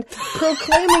around,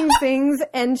 proclaiming things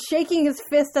and shaking his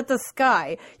fist at the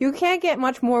sky. You can't get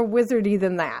much more wizardy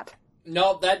than that.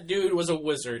 No, that dude was a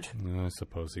wizard. I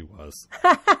suppose he was.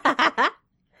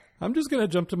 I'm just going to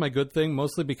jump to my good thing,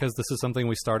 mostly because this is something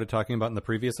we started talking about in the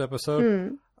previous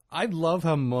episode. I love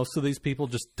how most of these people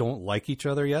just don't like each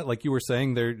other yet. Like you were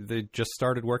saying, they just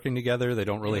started working together. They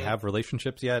don't really have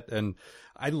relationships yet. And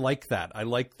I like that. I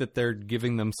like that they're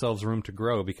giving themselves room to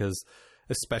grow because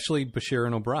especially Bashir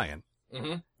and O'Brien.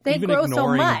 Mm-hmm. They Even grow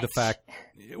ignoring so much. the fact,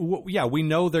 yeah, we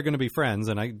know they're going to be friends,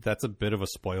 and that's a bit of a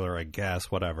spoiler, I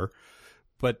guess, whatever.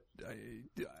 But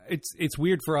it's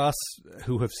weird for us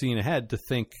who have seen ahead to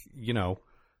think,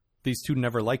 these two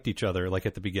never liked each other, like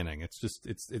at the beginning. It's just,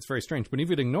 it's very strange. But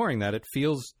even ignoring that, it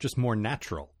feels just more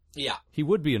natural. Yeah. He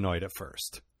would be annoyed at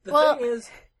first. The thing is,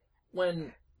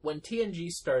 when TNG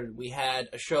started, we had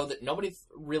a show that nobody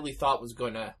really thought was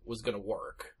gonna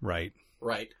work. Right.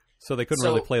 Right. So they couldn't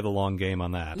really play the long game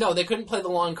on that. No, they couldn't play the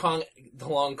long con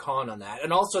on that.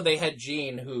 And also they had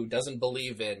Gene, who doesn't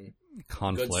believe in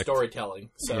conflict, good storytelling.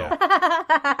 So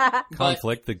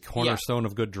conflict, the cornerstone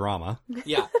of good drama.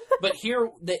 Yeah. But here,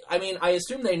 I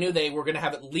assume they knew they were going to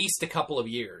have at least a couple of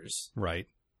years. Right.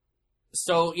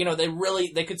 So,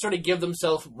 they could sort of give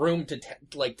themselves room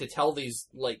to tell these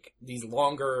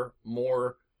longer,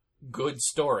 more good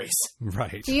stories.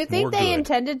 Right. Do you think they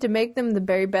intended to make them the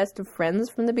very best of friends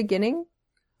from the beginning?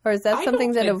 Or is that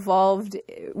something that evolved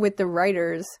with the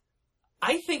writers?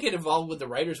 I think it evolved with the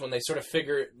writers when they sort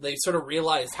of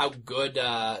realized how good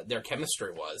their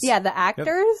chemistry was. Yeah, the actors?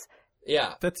 Yep.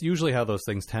 Yeah. That's usually how those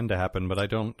things tend to happen, but I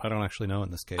don't actually know in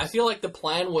this case. I feel like the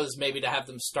plan was maybe to have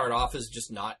them start off as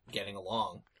just not getting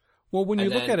along. Well, when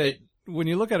you look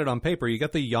at it on paper, you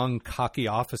get the young, cocky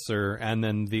officer and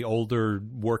then the older,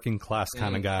 working class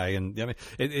kind of guy, and I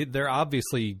mean, they're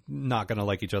obviously not going to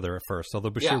like each other at first.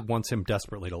 Although Bashir wants him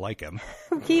desperately to like him.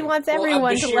 He wants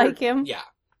everyone to like him. Yeah,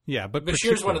 yeah, but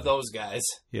Bashir's one of those guys.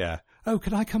 Yeah. Oh,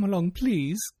 can I come along,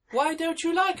 please? Why don't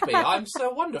you like me? I'm so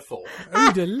wonderful.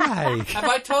 Oh, delight. Have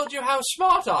I told you how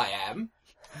smart I am?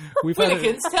 We've had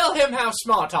Willikins, tell him how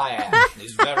smart I am.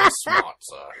 He's very smart,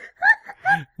 sir.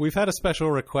 we've had a special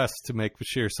request to make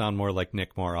Bashir sound more like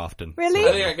Nick more often. Really?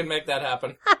 I think I can make that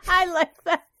happen. I like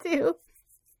that too.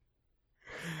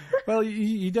 Well,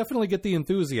 you definitely get the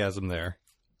enthusiasm there.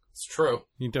 It's true.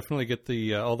 You definitely get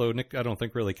the... although Nick, I don't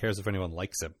think, really cares if anyone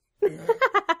likes him.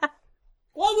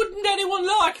 Why wouldn't anyone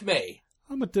like me?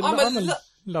 I'm a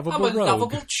lovable I'm a rogue.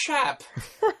 lovable chap.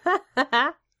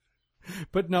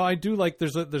 But no, I do like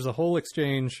there's a whole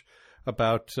exchange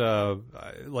about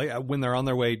like when they're on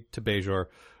their way to Bajor,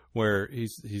 where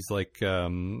he's like,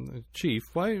 Chief,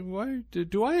 why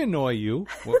do I annoy you?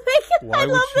 Why I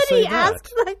would love you that say he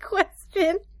asked that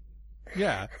question.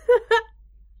 Yeah.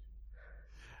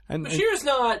 and Bashir's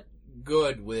not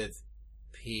good with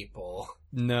people.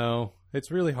 no,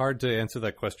 it's really hard to answer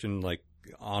that question like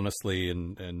honestly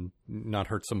and not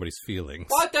hurt somebody's feelings.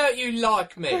 Why don't you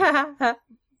like me?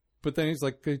 But then he's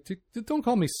like, don't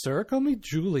call me sir, call me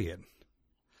Julian.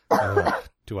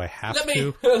 Do I have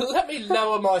to? Let me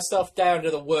lower myself down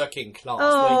to the working class.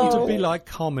 Oh. Where To you be like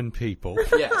common people.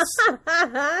 Yes.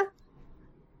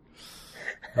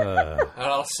 And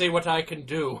I'll see what I can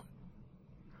do.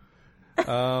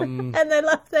 And I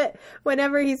love that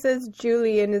whenever he says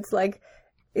Julian, it's like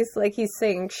he's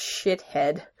saying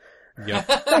shithead.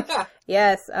 Yep.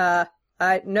 Yes,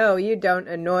 no, you don't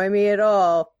annoy me at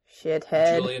all,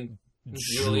 shithead.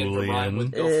 Julian combined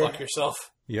with go fuck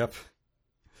yourself. Yep.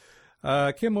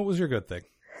 Kim, what was your good thing?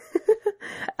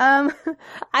 I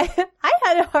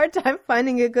had a hard time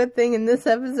finding a good thing in this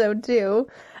episode too.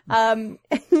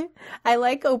 I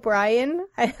like O'Brien.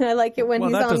 I like it when Well,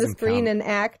 he's that on the doesn't screen count. and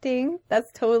acting.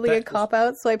 That's totally a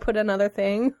cop-out, so I put another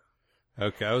thing.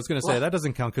 Okay, I was going to say, that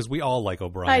doesn't count because we all like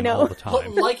O'Brien I know. all the But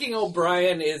time. liking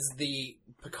O'Brien is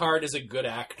Picard is a good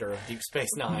actor of Deep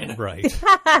Space Nine. Right.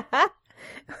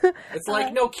 It's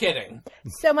like, no kidding.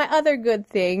 So my other good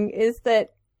thing is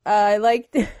that I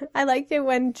liked it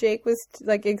when Jake was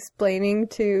like explaining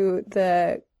to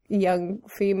the young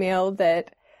female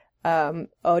that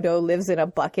Odo lives in a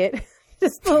bucket.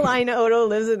 Just the line "Odo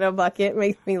lives in a bucket"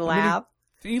 makes me laugh.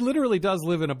 He literally does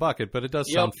live in a bucket, but it does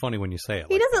sound funny when you say it.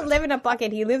 He doesn't live in a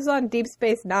bucket. He lives on Deep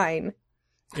Space Nine.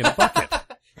 In a bucket.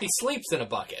 He sleeps in a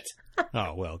bucket.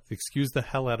 Oh, well, excuse the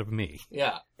hell out of me.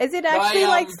 Yeah. Is it actually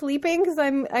like sleeping? Because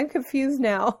I'm confused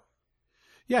now.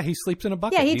 Yeah, he sleeps in a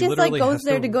bucket. Yeah, he just like literally goes has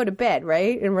there to go to bed,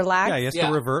 right, and relax. Yeah, he has to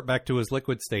revert back to his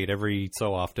liquid state every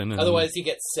so often. And, Otherwise, he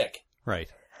gets sick. Right.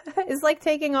 It's like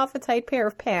taking off a tight pair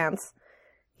of pants.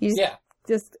 He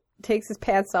just takes his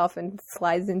pants off and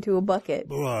slides into a bucket.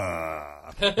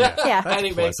 Yeah. Yeah. And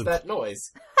he makes pleasant. that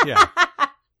noise. Yeah.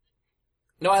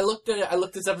 No, I looked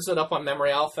this episode up on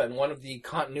Memory Alpha, and one of the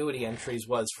continuity entries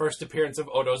was first appearance of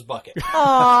Odo's bucket.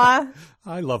 Aww.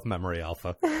 I love Memory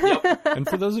Alpha. Yep. And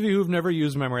for those of you who've never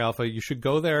used Memory Alpha, you should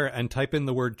go there and type in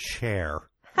the word chair.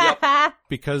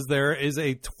 Because there is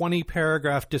a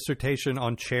 20-paragraph dissertation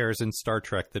on chairs in Star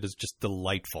Trek that is just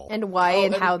delightful. And why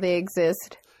and how they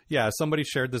exist. Yeah, somebody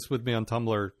shared this with me on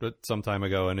Tumblr some time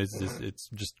ago, and it's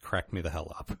just cracked me the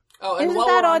hell up. Oh, and Isn't while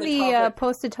that we're on the topic,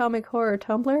 Post-Atomic Horror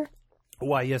Tumblr?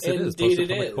 Why, yes, it is. Indeed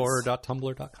it is.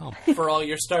 postatomichorror.tumblr.com. for all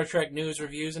your Star Trek news,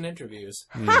 reviews, and interviews.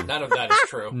 None of that is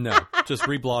true. No, just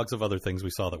reblogs of other things we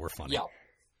saw that were funny. Yeah.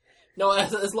 No,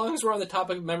 as long as we're on the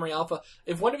topic of Memory Alpha,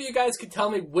 if one of you guys could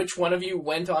tell me which one of you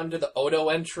went onto the Odo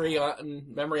entry on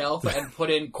Memory Alpha and put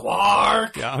in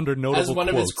Quark Yeah, under notable as one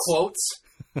of his quotes,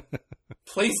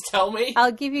 please tell me.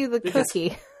 I'll give you the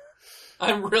cookie.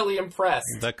 I'm really impressed.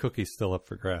 That cookie's still up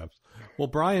for grabs. Well,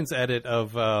 Brian's edit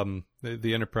of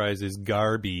the Enterprise is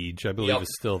garbage, I believe,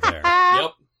 is still there,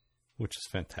 Yep. which is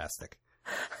fantastic.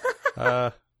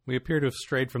 We appear to have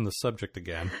strayed from the subject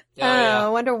again. I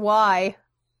wonder why.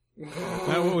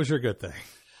 What was your good thing?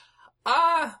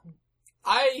 On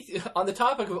the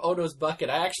topic of Odo's bucket,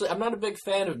 I'm not a big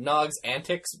fan of Nog's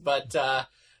antics, but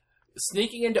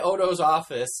sneaking into Odo's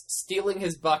office, stealing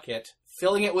his bucket,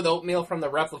 filling it with oatmeal from the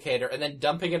replicator, and then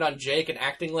dumping it on Jake and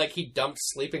acting like he dumped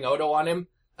sleeping Odo on him,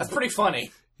 that's pretty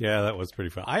funny. Yeah, that was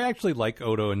pretty fun. I actually like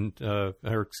Odo and,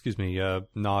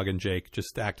 Nog and Jake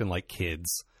just acting like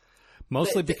kids.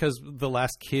 Mostly because the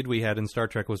last kid we had in Star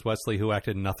Trek was Wesley, who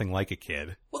acted nothing like a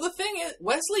kid. Well, the thing is,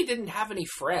 Wesley didn't have any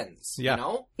friends, you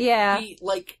know? Yeah.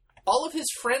 All of his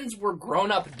friends were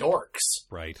grown-up dorks.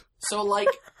 Right. So,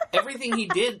 everything he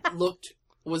did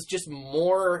was just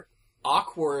more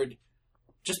awkward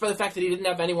just by the fact that he didn't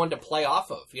have anyone to play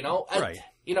off of, you know? Right.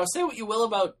 Say what you will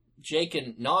about Jake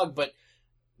and Nog, but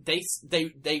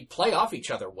they play off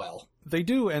each other well. They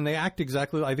do, and they act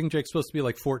exactly... I think Jake's supposed to be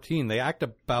like 14. They act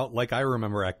about like I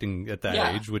remember acting at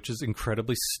that age, which is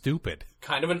incredibly stupid.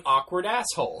 Kind of an awkward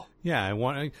asshole. Yeah,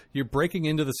 you're breaking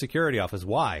into the security office.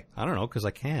 Why? I don't know, because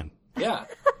I can. Yeah.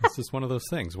 It's just one of those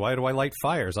things. Why do I light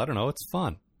fires? I don't know. It's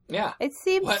fun. Yeah. It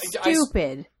seems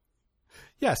stupid.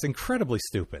 Yes, incredibly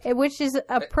stupid. Which is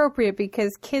appropriate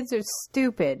because kids are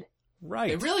stupid. Right.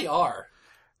 They really are.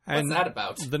 What's that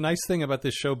about? The nice thing about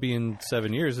this show being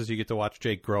 7 years is you get to watch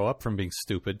Jake grow up from being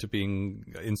stupid to being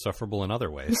insufferable in other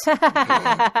ways.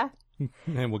 And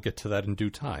we'll get to that in due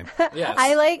time. Yes.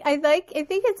 I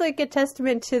think it's like a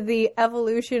testament to the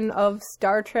evolution of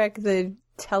Star Trek, the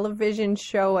television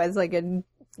show as like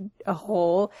a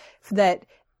whole, that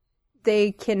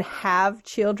they can have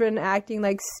children acting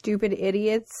like stupid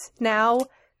idiots now.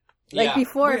 Like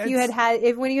before,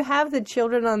 when you have the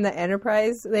children on the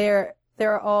Enterprise,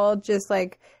 they're all just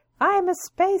like, I'm a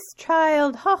space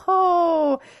child, ho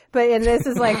ho. And this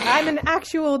is like, I'm an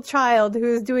actual child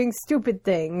who's doing stupid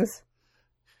things.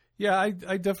 Yeah, I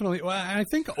definitely... Well, I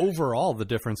think overall the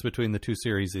difference between the two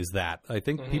series is that. I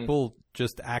think people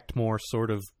just act more sort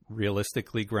of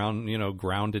realistically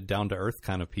grounded, down-to-earth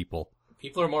kind of people.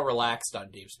 People are more relaxed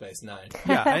on Deep Space Nine.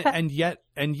 Yeah, and yet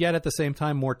at the same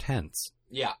time more tense.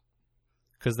 Yeah.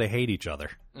 Because they hate each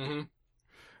other. Mm-hmm.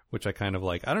 Which I kind of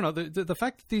like. I don't know, the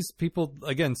fact that these people,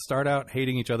 again, start out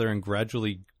hating each other and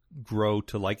gradually grow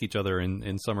to like each other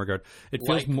in some regard. It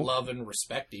feels more, love and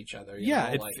respect each other.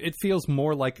 It feels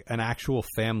more like an actual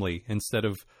family instead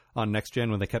of on Next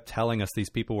Gen when they kept telling us these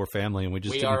people were family and we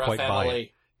just didn't quite buy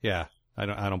it. Yeah, I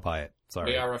don't buy it.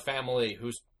 Sorry. We are a family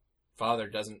whose father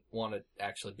doesn't want to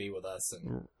actually be with us.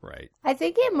 Right. I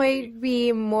think it might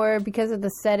be more because of the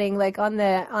setting. Like on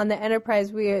the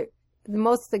Enterprise,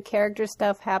 most of the character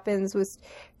stuff happens with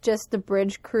just the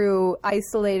bridge crew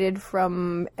isolated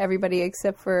from everybody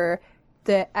except for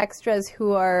the extras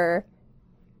who are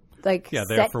like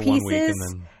there for pieces. 1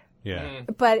 week and then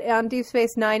But on Deep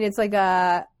Space Nine, it's like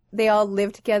they all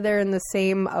live together in the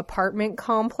same apartment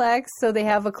complex, so they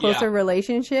have a closer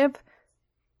relationship.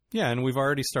 Yeah, and we've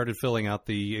already started filling out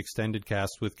the extended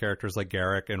cast with characters like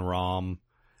Garrick and Rom.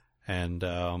 And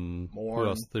who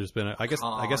else? There's been I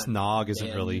guess Nog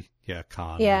isn't really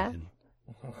Khan and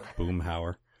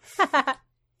Boomhauer.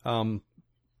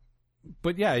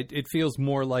 But yeah, it feels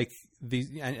more like these.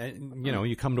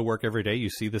 You come to work every day, you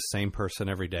see the same person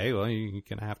every day. Well, you're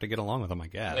gonna have to get along with them, I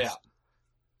guess. Yeah.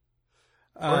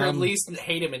 Or at least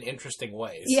hate him in interesting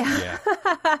ways. Yeah.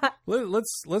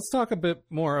 Let's talk a bit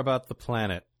more about the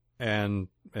planet and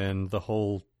the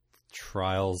whole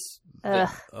trials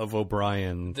of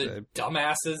O'Brien. The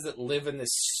dumbasses that live in this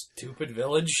stupid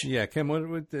village. Yeah, Kim,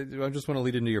 I just want to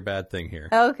lead into your bad thing here.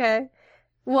 Okay.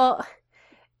 Well,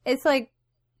 it's like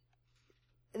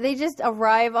they just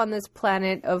arrive on this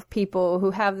planet of people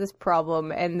who have this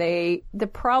problem, and the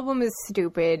problem is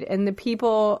stupid, and the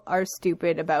people are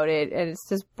stupid about it, and it's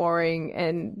just boring,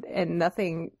 and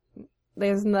nothing.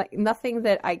 There's nothing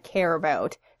that I care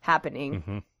about happening.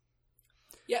 Mm-hmm.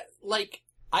 Yeah, like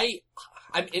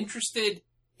I'm interested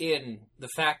in the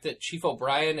fact that Chief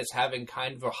O'Brien is having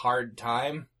kind of a hard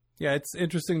time. Yeah, it's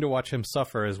interesting to watch him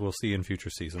suffer, as we'll see in future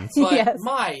seasons. But yes.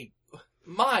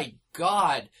 my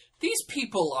God, these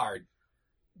people are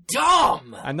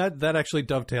dumb! And that actually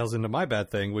dovetails into my bad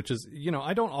thing, which is,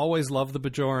 I don't always love the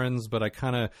Bajorans, but I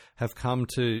kind of have come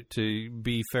to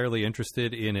be fairly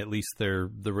interested in at least the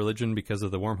religion because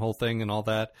of the wormhole thing and all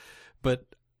that. But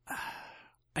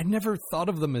I never thought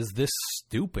of them as this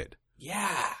stupid.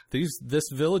 Yeah. This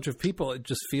village of people, it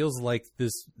just feels like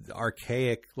this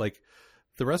archaic, like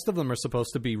the rest of them are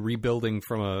supposed to be rebuilding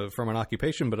from an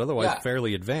occupation, but otherwise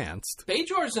fairly advanced.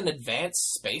 Bajor's an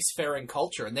advanced spacefaring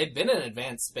culture, and they've been an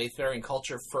advanced spacefaring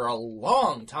culture for a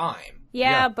long time.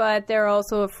 Yeah, but they're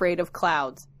also afraid of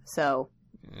clouds, so...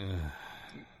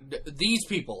 These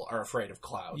people are afraid of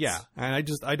clouds. Yeah, and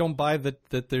I don't buy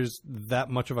that there's that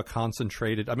much of a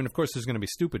concentrated... I mean, of course there's going to be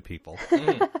stupid people,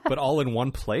 but all in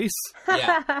one place?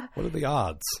 Yeah. What are the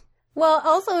odds? Well,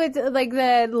 also, it's like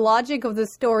the logic of the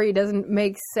story doesn't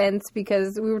make sense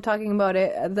because we were talking about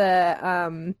it,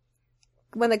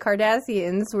 when the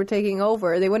Cardassians were taking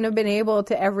over, they wouldn't have been able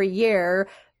to every year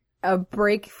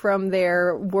break from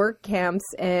their work camps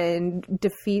and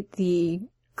defeat the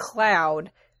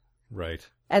cloud. Right.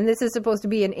 And this is supposed to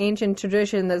be an ancient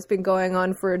tradition that's been going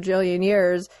on for a jillion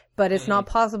years, but it's not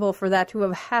possible for that to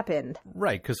have happened.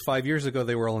 Right, because 5 years ago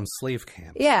they were all in slave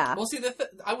camps. Yeah. Well, see,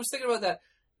 I was thinking about that.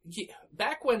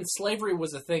 Back when slavery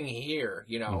was a thing here,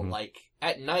 like,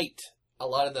 at night, a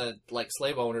lot of the,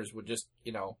 slave owners would just,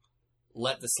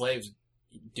 let the slaves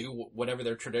do whatever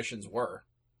their traditions were.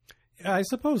 I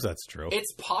suppose that's true.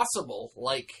 It's possible,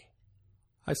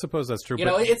 I suppose that's true. You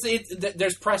know,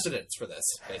 there's precedence for this,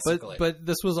 basically. But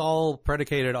this was all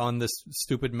predicated on this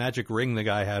stupid magic ring the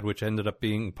guy had, which ended up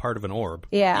being part of an orb.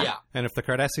 Yeah. And if the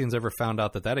Cardassians ever found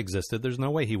out that existed, there's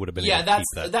no way he would have been able to keep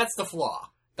that. That's the flaw.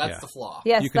 That's the flaw.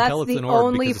 Yes, you can that's tell it's the an orb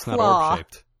only because it's flaw. not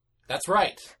orb-shaped. That's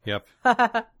right. Yep.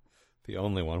 The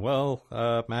only one. Well,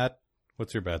 Matt,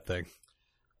 what's your bad thing?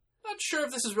 Not sure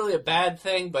if this is really a bad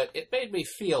thing, but it made me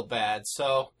feel bad,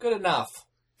 so good enough.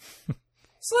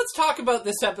 So let's talk about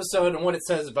this episode and what it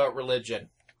says about religion.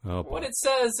 Oh, What it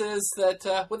says is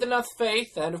that with enough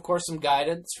faith and, of course, some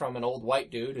guidance from an old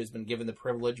white dude who's been given the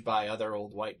privilege by other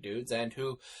old white dudes and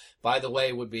who, by the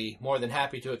way, would be more than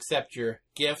happy to accept your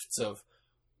gifts of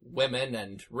women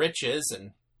and riches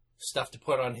and stuff to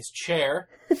put on his chair,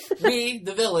 we,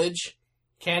 the village,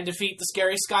 can defeat the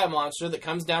scary sky monster that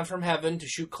comes down from heaven to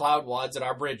shoot cloud wads at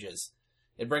our bridges.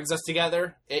 It brings us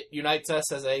together, it unites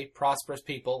us as a prosperous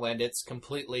people, and it's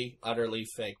completely, utterly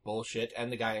fake bullshit,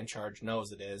 and the guy in charge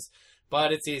knows it is.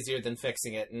 But it's easier than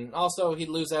fixing it, and also he'd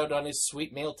lose out on his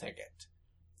sweet meal ticket.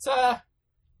 It's a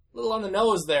little on the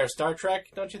nose there, Star Trek,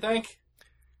 don't you think?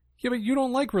 Yeah, but you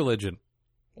don't like religion.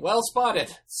 Well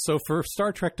spotted. So for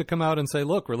Star Trek to come out and say,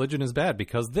 look, religion is bad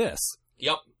because this,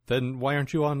 Yep. then why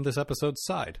aren't you on this episode's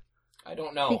side? I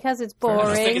don't know. Because it's I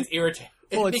just think boring. it's irritating.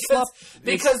 Well,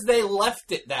 because they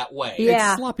left it that way.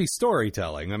 Yeah. It's sloppy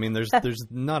storytelling. I mean, there's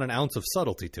not an ounce of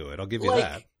subtlety to it. I'll give you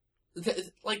that.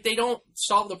 They don't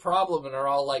solve the problem and are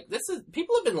all like,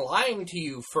 people have been lying to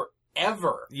you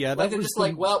forever. Yeah, they're just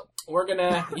like, well, we're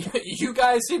gonna, you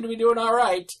guys seem to be doing all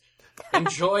right.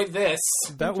 Enjoy this.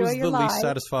 That was the least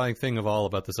satisfying thing of all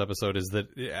about this episode is that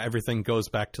everything goes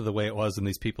back to the way it was and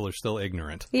these people are still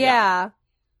ignorant. Yeah.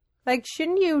 Like,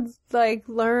 shouldn't you,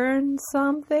 learn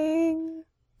something?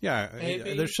 Yeah,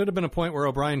 Maybe. there should have been a point where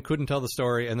O'Brien couldn't tell the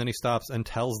story, and then he stops and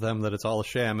tells them that it's all a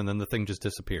sham, and then the thing just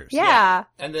disappears. Yeah.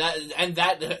 And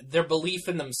that their belief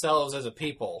in themselves as a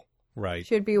people Right.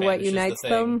 Should be what Vanishes the unites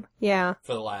thing. them. Yeah.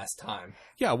 for the last time.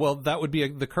 Yeah, well, that would be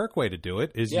the Kirk way to do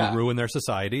it, is Yeah. you ruin their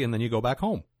society, and then you go back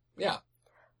home. Yeah.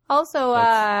 Also,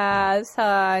 this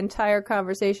entire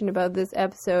conversation about this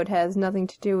episode has nothing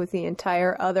to do with the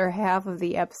entire other half of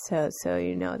the episode, so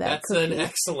you know that. That's an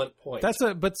excellent point. That's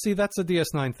a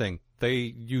DS9 thing.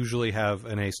 They usually have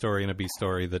an A story and a B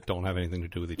story that don't have anything to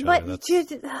do with each other.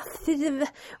 But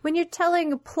when you're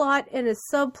telling a plot and a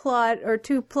subplot or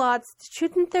two plots,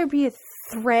 shouldn't there be a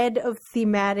thread of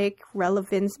thematic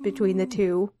relevance between the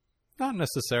two? Not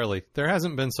necessarily. There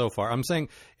hasn't been so far. I'm saying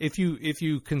if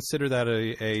you consider that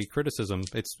a criticism,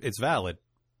 it's valid,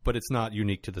 but it's not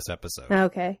unique to this episode.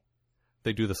 Okay.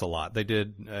 They do this a lot. They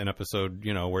did an episode,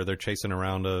 where they're chasing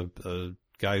around a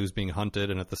guy who's being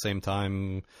hunted, and at the same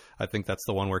time, I think that's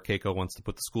the one where Keiko wants to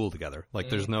put the school together.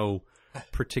 There's no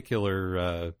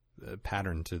particular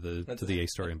pattern to the A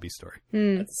story and B story.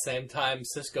 At the same time,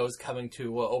 Sisko's coming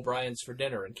to O'Brien's for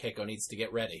dinner, and Keiko needs to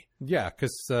get ready. Yeah,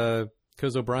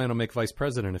 because O'Brien will make vice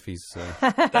president if he's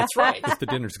That's right. if the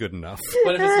dinner's good enough.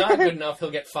 But if it's not good enough,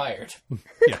 he'll get fired.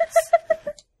 Yes,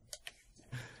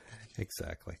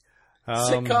 exactly.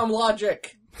 Sitcom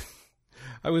logic.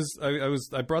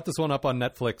 I brought this one up on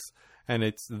Netflix, and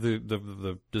it's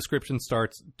the description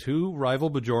starts 2 rival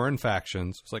Bajoran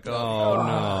factions. It's like, oh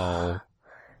no.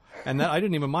 And that I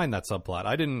didn't even mind that subplot.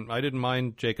 I didn't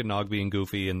mind Jake and Nog being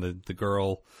goofy and the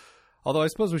girl. Although I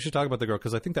suppose we should talk about the girl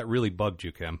because I think that really bugged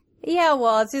you, Kim. Yeah,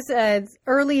 well, it's just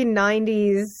early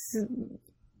 90s,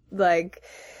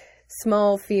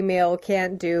 small female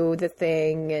can't do the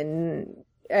thing, and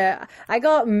I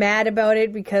got mad about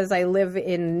it because I live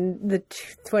in the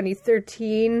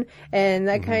 2013, and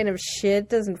that kind of shit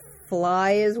doesn't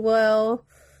fly as well.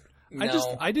 No.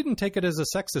 I I didn't take it as a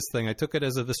sexist thing. I took it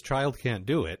as this child can't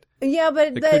do it. Yeah, but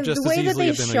It could the just as way that easily they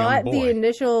have been a shot young boy.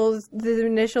 the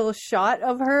initial shot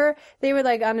of her, they were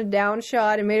on a down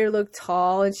shot and made her look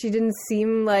tall, and she didn't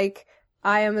seem like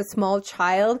I am a small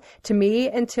child to me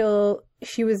until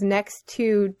she was next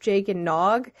to Jake and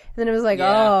Nog. And then it was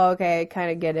Yeah. oh, okay, I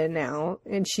kind of get it now.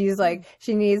 And she's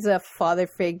she needs a father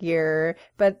figure.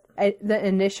 But the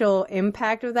initial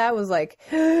impact of that was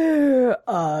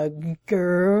a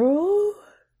girl?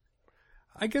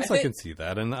 I guess I can see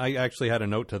that, and I actually had a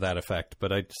note to that effect,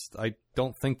 but I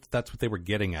don't think that's what they were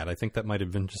getting at. I think that might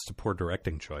have been just a poor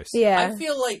directing choice. Yeah. I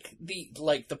feel like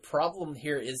the problem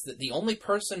here is that the only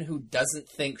person who doesn't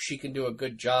think she can do a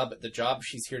good job at the job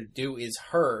she's here to do is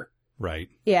her. Right.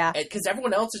 Yeah. Because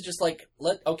everyone else is just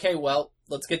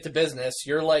let's get to business.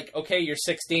 You're okay, you're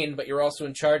 16, but you're also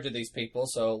in charge of these people,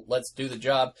 so let's do the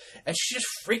job. And she's just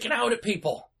freaking out at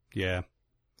people. Yeah.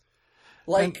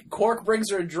 Like, Quark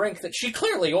brings her a drink that she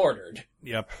clearly ordered.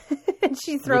 Yep. And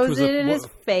she throws it in his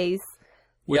face.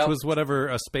 Which was whatever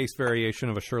a space variation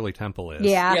of a Shirley Temple is.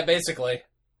 Yeah. Yeah, basically.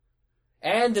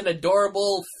 And an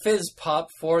adorable fizz pop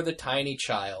for the tiny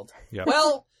child. Yep.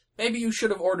 Well, maybe you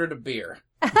should have ordered a beer.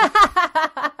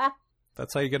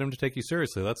 That's how you get him to take you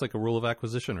seriously. That's like a rule of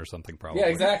acquisition or something, probably. Yeah,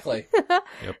 exactly.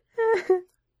 Yep.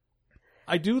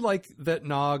 I do like that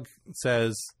Nog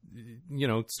says,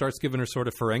 starts giving her sort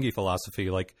of Ferengi philosophy,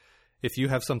 like, if you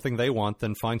have something they want,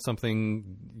 then find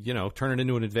something, turn it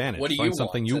into an advantage. What do find you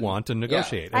something want? you want and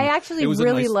negotiate. I And actually it was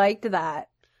really liked that.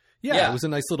 Yeah, it was a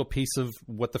nice little piece of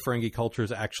what the Ferengi culture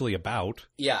is actually about.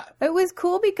 Yeah. It was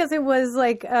cool because it was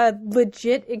like a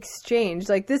legit exchange.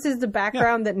 Like, this is the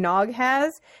background that Nog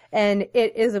has, and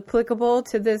it is applicable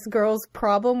to this girl's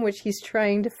problem, which he's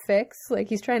trying to fix. Like,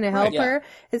 he's trying to help her.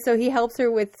 And so he helps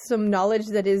her with some knowledge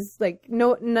that is, like,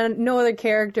 no other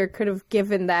character could have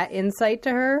given that insight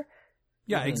to her.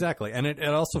 Yeah, exactly. And it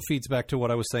also feeds back to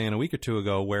what I was saying a week or two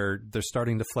ago, where they're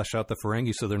starting to flesh out the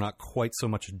Ferengi so they're not quite so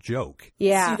much a joke.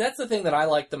 Yeah. See, that's the thing that I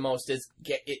like the most is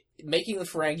making the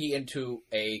Ferengi into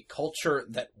a culture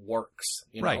that works,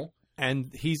 Right. know?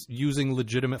 And he's using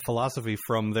legitimate philosophy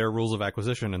from their rules of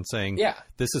acquisition and saying,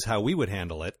 this is how we would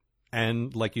handle it.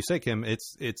 And like you say, Kim,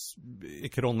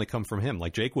 it could only come from him.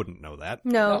 Like, Jake wouldn't know that.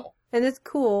 No. And it's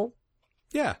cool.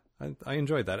 Yeah, I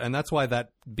enjoyed that. And that's why that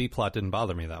B plot didn't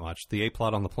bother me that much. The A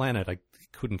plot on the planet, I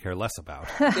couldn't care less about.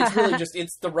 It's really just,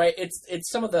 it's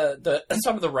some of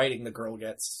the writing the girl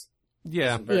gets.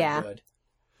 Yeah. Isn't very good.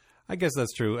 I guess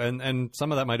that's true. And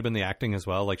some of that might have been the acting as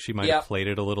well. Like, she might have played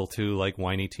it a little too, like,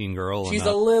 whiny teen girl. She's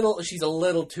a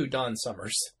little too Dawn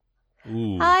Summers.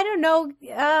 Ooh. I don't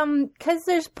know, because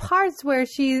there's parts where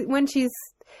when she's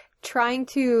trying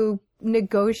to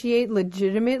negotiate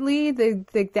legitimately,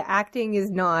 the acting is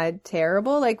not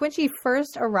terrible. Like, when she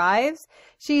first arrives,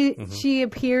 she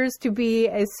appears to be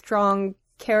a strong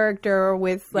character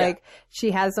with, like, she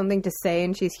has something to say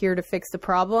and she's here to fix the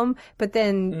problem, but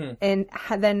then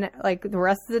then like the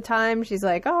rest of the time she's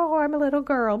like, oh, I'm a little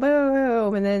girl,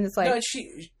 boom, and then it's like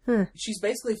she's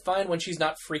basically fine when she's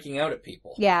not freaking out at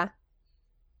people. Yeah.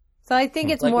 So I think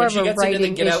it's like more when of she a gets writing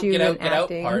into the issue get than out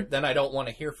acting. part, then I don't want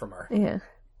to hear from her. Yeah.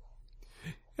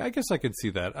 I guess I could see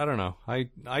that. I don't know.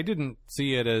 I didn't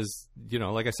see it as,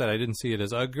 like I said, I didn't see it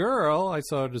as a girl. I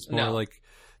saw it as more like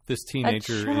this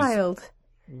teenager is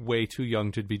way too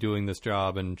young to be doing this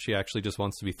job, and she actually just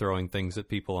wants to be throwing things at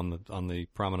people on the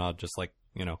promenade, just like,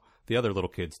 the other little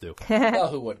kids do. Well,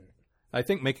 who wouldn't? I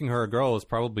think making her a girl is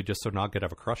probably just so Nog could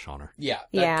have a crush on her. Yeah,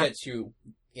 that gets you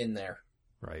in there.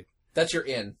 Right. That's your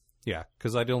in. Yeah,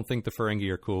 because I don't think the Ferengi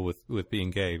are cool with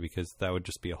being gay, because that would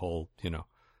just be a whole,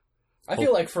 I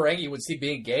feel like Ferengi would see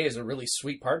being gay as a really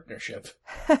sweet partnership.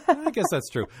 I guess that's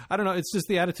true. I don't know. It's just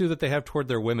the attitude that they have toward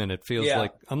their women. It feels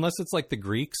like, unless it's like the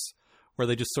Greeks, where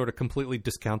they just sort of completely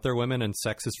discount their women and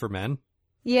sex is for men.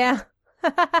 Yeah.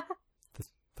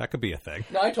 That could be a thing.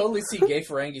 No, I totally see gay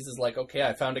Ferengis as like, okay,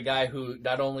 I found a guy who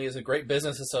not only is a great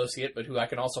business associate, but who I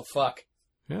can also fuck.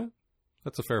 Yeah,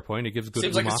 that's a fair point. He gives good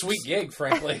Seems like remarks. a sweet gig,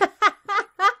 frankly.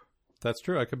 That's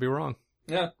true. I could be wrong.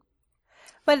 Yeah.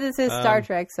 But this is Star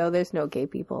Trek, so there's no gay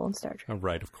people in Star Trek. Oh,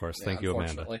 right, of course. Thank you,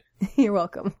 Amanda. You're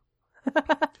welcome.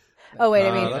 Oh, wait,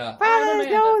 well, there's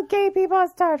no gay people in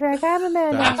Star Trek. I'm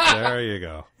Amanda. There you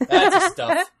go. That's the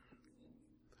stuff.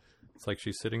 It's like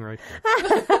she's sitting right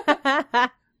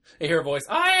there. You hear a voice,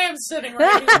 I am sitting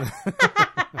right here.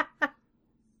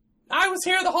 I was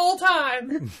here the whole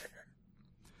time.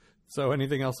 So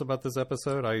anything else about this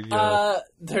episode?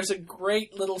 There's a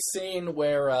great little scene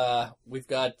where we've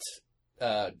got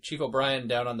Chief O'Brien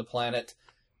down on the planet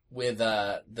with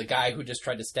the guy who just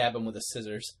tried to stab him with his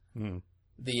scissors,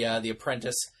 the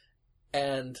apprentice,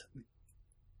 and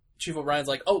Chief O'Brien's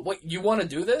like, "Oh, what, you want to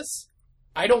do this?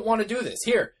 I don't want to do this.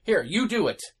 Here, you do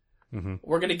it.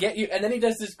 We're gonna get you." And then he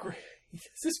does this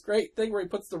great thing where he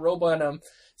puts the robe on him,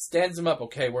 stands him up.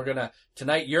 Okay,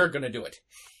 tonight you're gonna do it.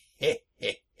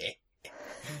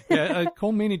 Yeah,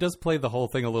 Cole Meany does play the whole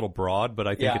thing a little broad, but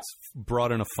I think it's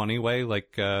broad in a funny way.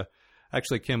 Like,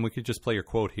 actually, Kim, we could just play your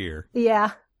quote here.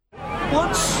 Yeah.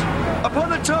 Once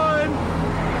upon a time,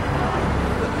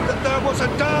 there was a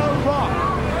dull rock,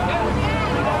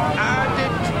 and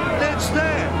it lives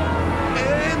there,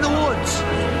 in the woods,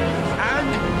 and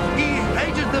he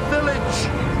hated the village,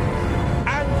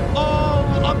 and all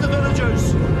of the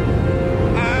villagers,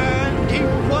 and he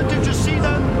wanted to see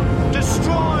them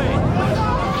destroyed.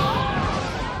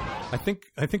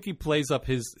 I think he plays up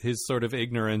his sort of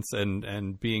ignorance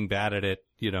and being bad at it,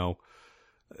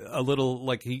 a little,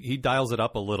 like he dials it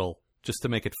up a little just to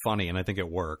make it funny, and I think it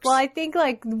works. Well, I think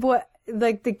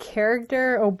the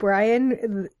character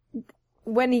O'Brien,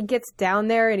 when he gets down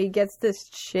there and he gets this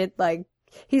shit, like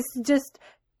he's just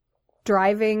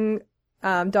driving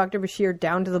Dr. Bashir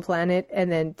down to the planet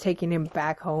and then taking him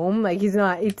back home. Like he's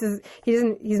not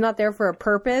there for a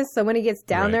purpose. So when he gets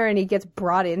down there and he gets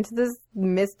brought into this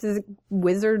mystic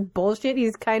wizard bullshit,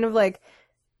 he's kind of like,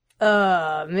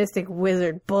 mystic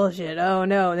wizard bullshit. Oh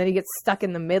no. And then he gets stuck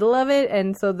in the middle of it.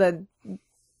 And so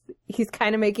he's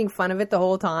kind of making fun of it the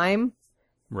whole time.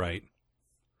 Right.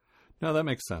 No, that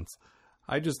makes sense.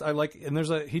 I like, and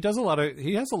he has a lot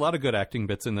of good acting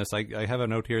bits in this. I have a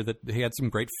note here that he had some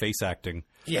great face acting.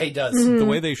 Yeah, he does. Mm-hmm. The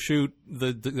way they shoot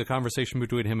the conversation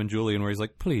between him and Julian, where he's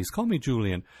like, "Please call me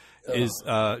Julian," is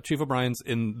Chief O'Brien's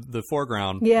in the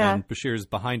foreground, and Bashir's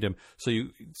behind him.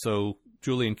 So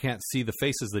Julian can't see the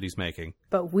faces that he's making,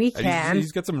 but we can.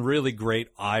 He's got some really great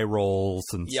eye rolls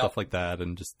and stuff like that,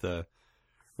 and just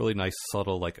really nice,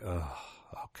 subtle, like,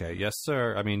 okay, yes,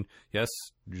 sir. I mean, yes,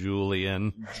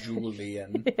 Julian.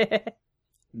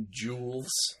 Jules.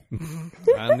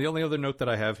 And the only other note that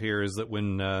I have here is that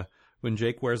when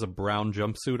Jake wears a brown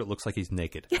jumpsuit, it looks like he's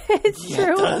naked. It's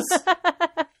true. It does.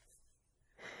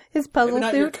 His puzzle maybe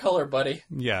not suit. Your color, buddy.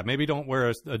 Yeah, maybe don't wear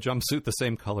a jumpsuit the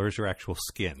same color as your actual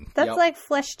skin. That's like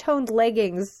flesh-toned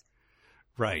leggings.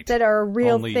 Right. That are a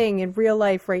real thing in real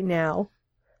life right now.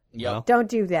 Yep. Well, don't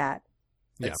do that.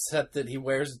 Except that he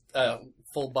wears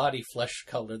full body flesh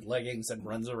colored leggings and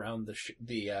runs around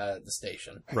the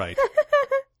station. Right.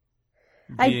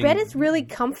 I bet it's really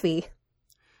comfy.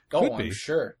 Could I'm be.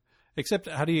 sure. Except,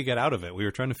 how do you get out of it? We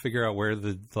were trying to figure out where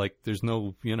there's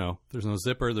no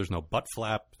zipper, there's no butt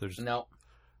flap, no.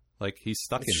 Like, he's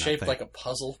stuck It's in that shaped thing. like a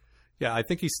puzzle. Yeah, I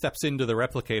think he steps into the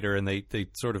replicator and they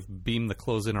sort of beam the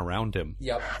clothes in around him.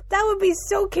 Yep. That would be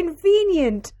so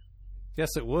convenient. Yes,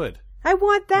 it would. I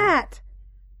want that.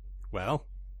 Well,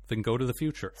 then go to the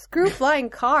future. Screw flying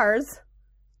cars.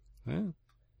 Yeah.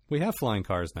 We have flying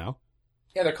cars now.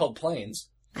 Yeah, they're called planes.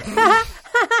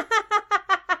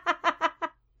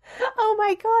 Oh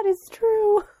my god, it's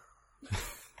true.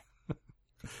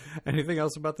 Anything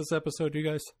else about this episode, you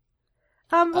guys?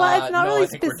 Well, it's not really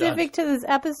specific to this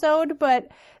episode, but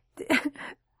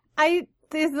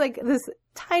there's like this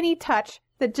tiny touch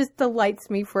that just delights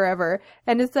me forever,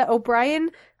 and it's that O'Brien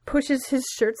pushes his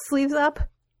shirt sleeves up.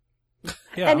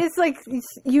 Yeah. And it's like it's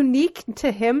unique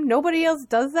to him. Nobody else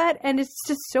does that, and it's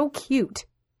just so cute.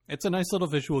 It's a nice little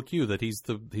visual cue that he's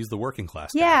the working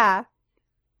class guy. Yeah.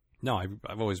 No,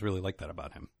 I've always really liked that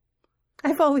about him.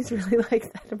 I've always really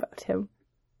liked that about him.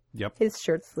 Yep. His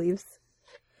shirt sleeves.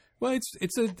 Well,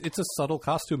 it's a subtle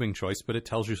costuming choice, but it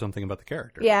tells you something about the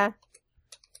character. Yeah.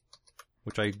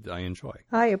 Which I enjoy.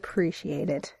 I appreciate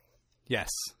it. Yes.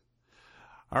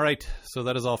 All right, so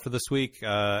that is all for this week.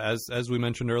 As we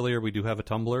mentioned earlier, we do have a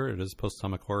Tumblr. It is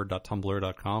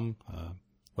postatomichorror.tumblr.com.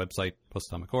 Website,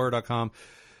 postatomichorror.com.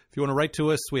 If you want to write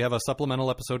to us, we have a supplemental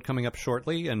episode coming up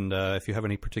shortly. And if you have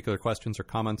any particular questions or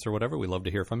comments or whatever, we'd love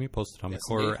to hear from you.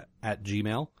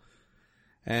 postatomichorror@gmail.com.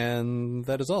 And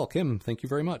that is all. Kim, thank you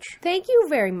very much. Thank you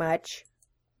very much.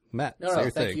 Matt, say your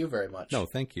thing. Thank you very much. No,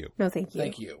 thank you. No, thank you.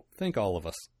 Thank you. Thank all of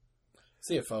us.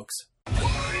 See you, folks.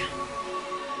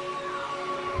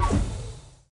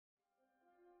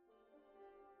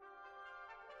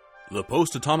 The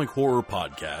Post-Atomic Horror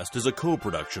Podcast is a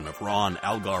co-production of Ron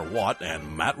Algar Watt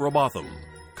and Matt Robotham.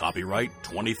 Copyright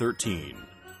 2013.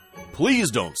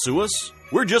 Please don't sue us.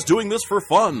 We're just doing this for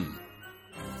fun.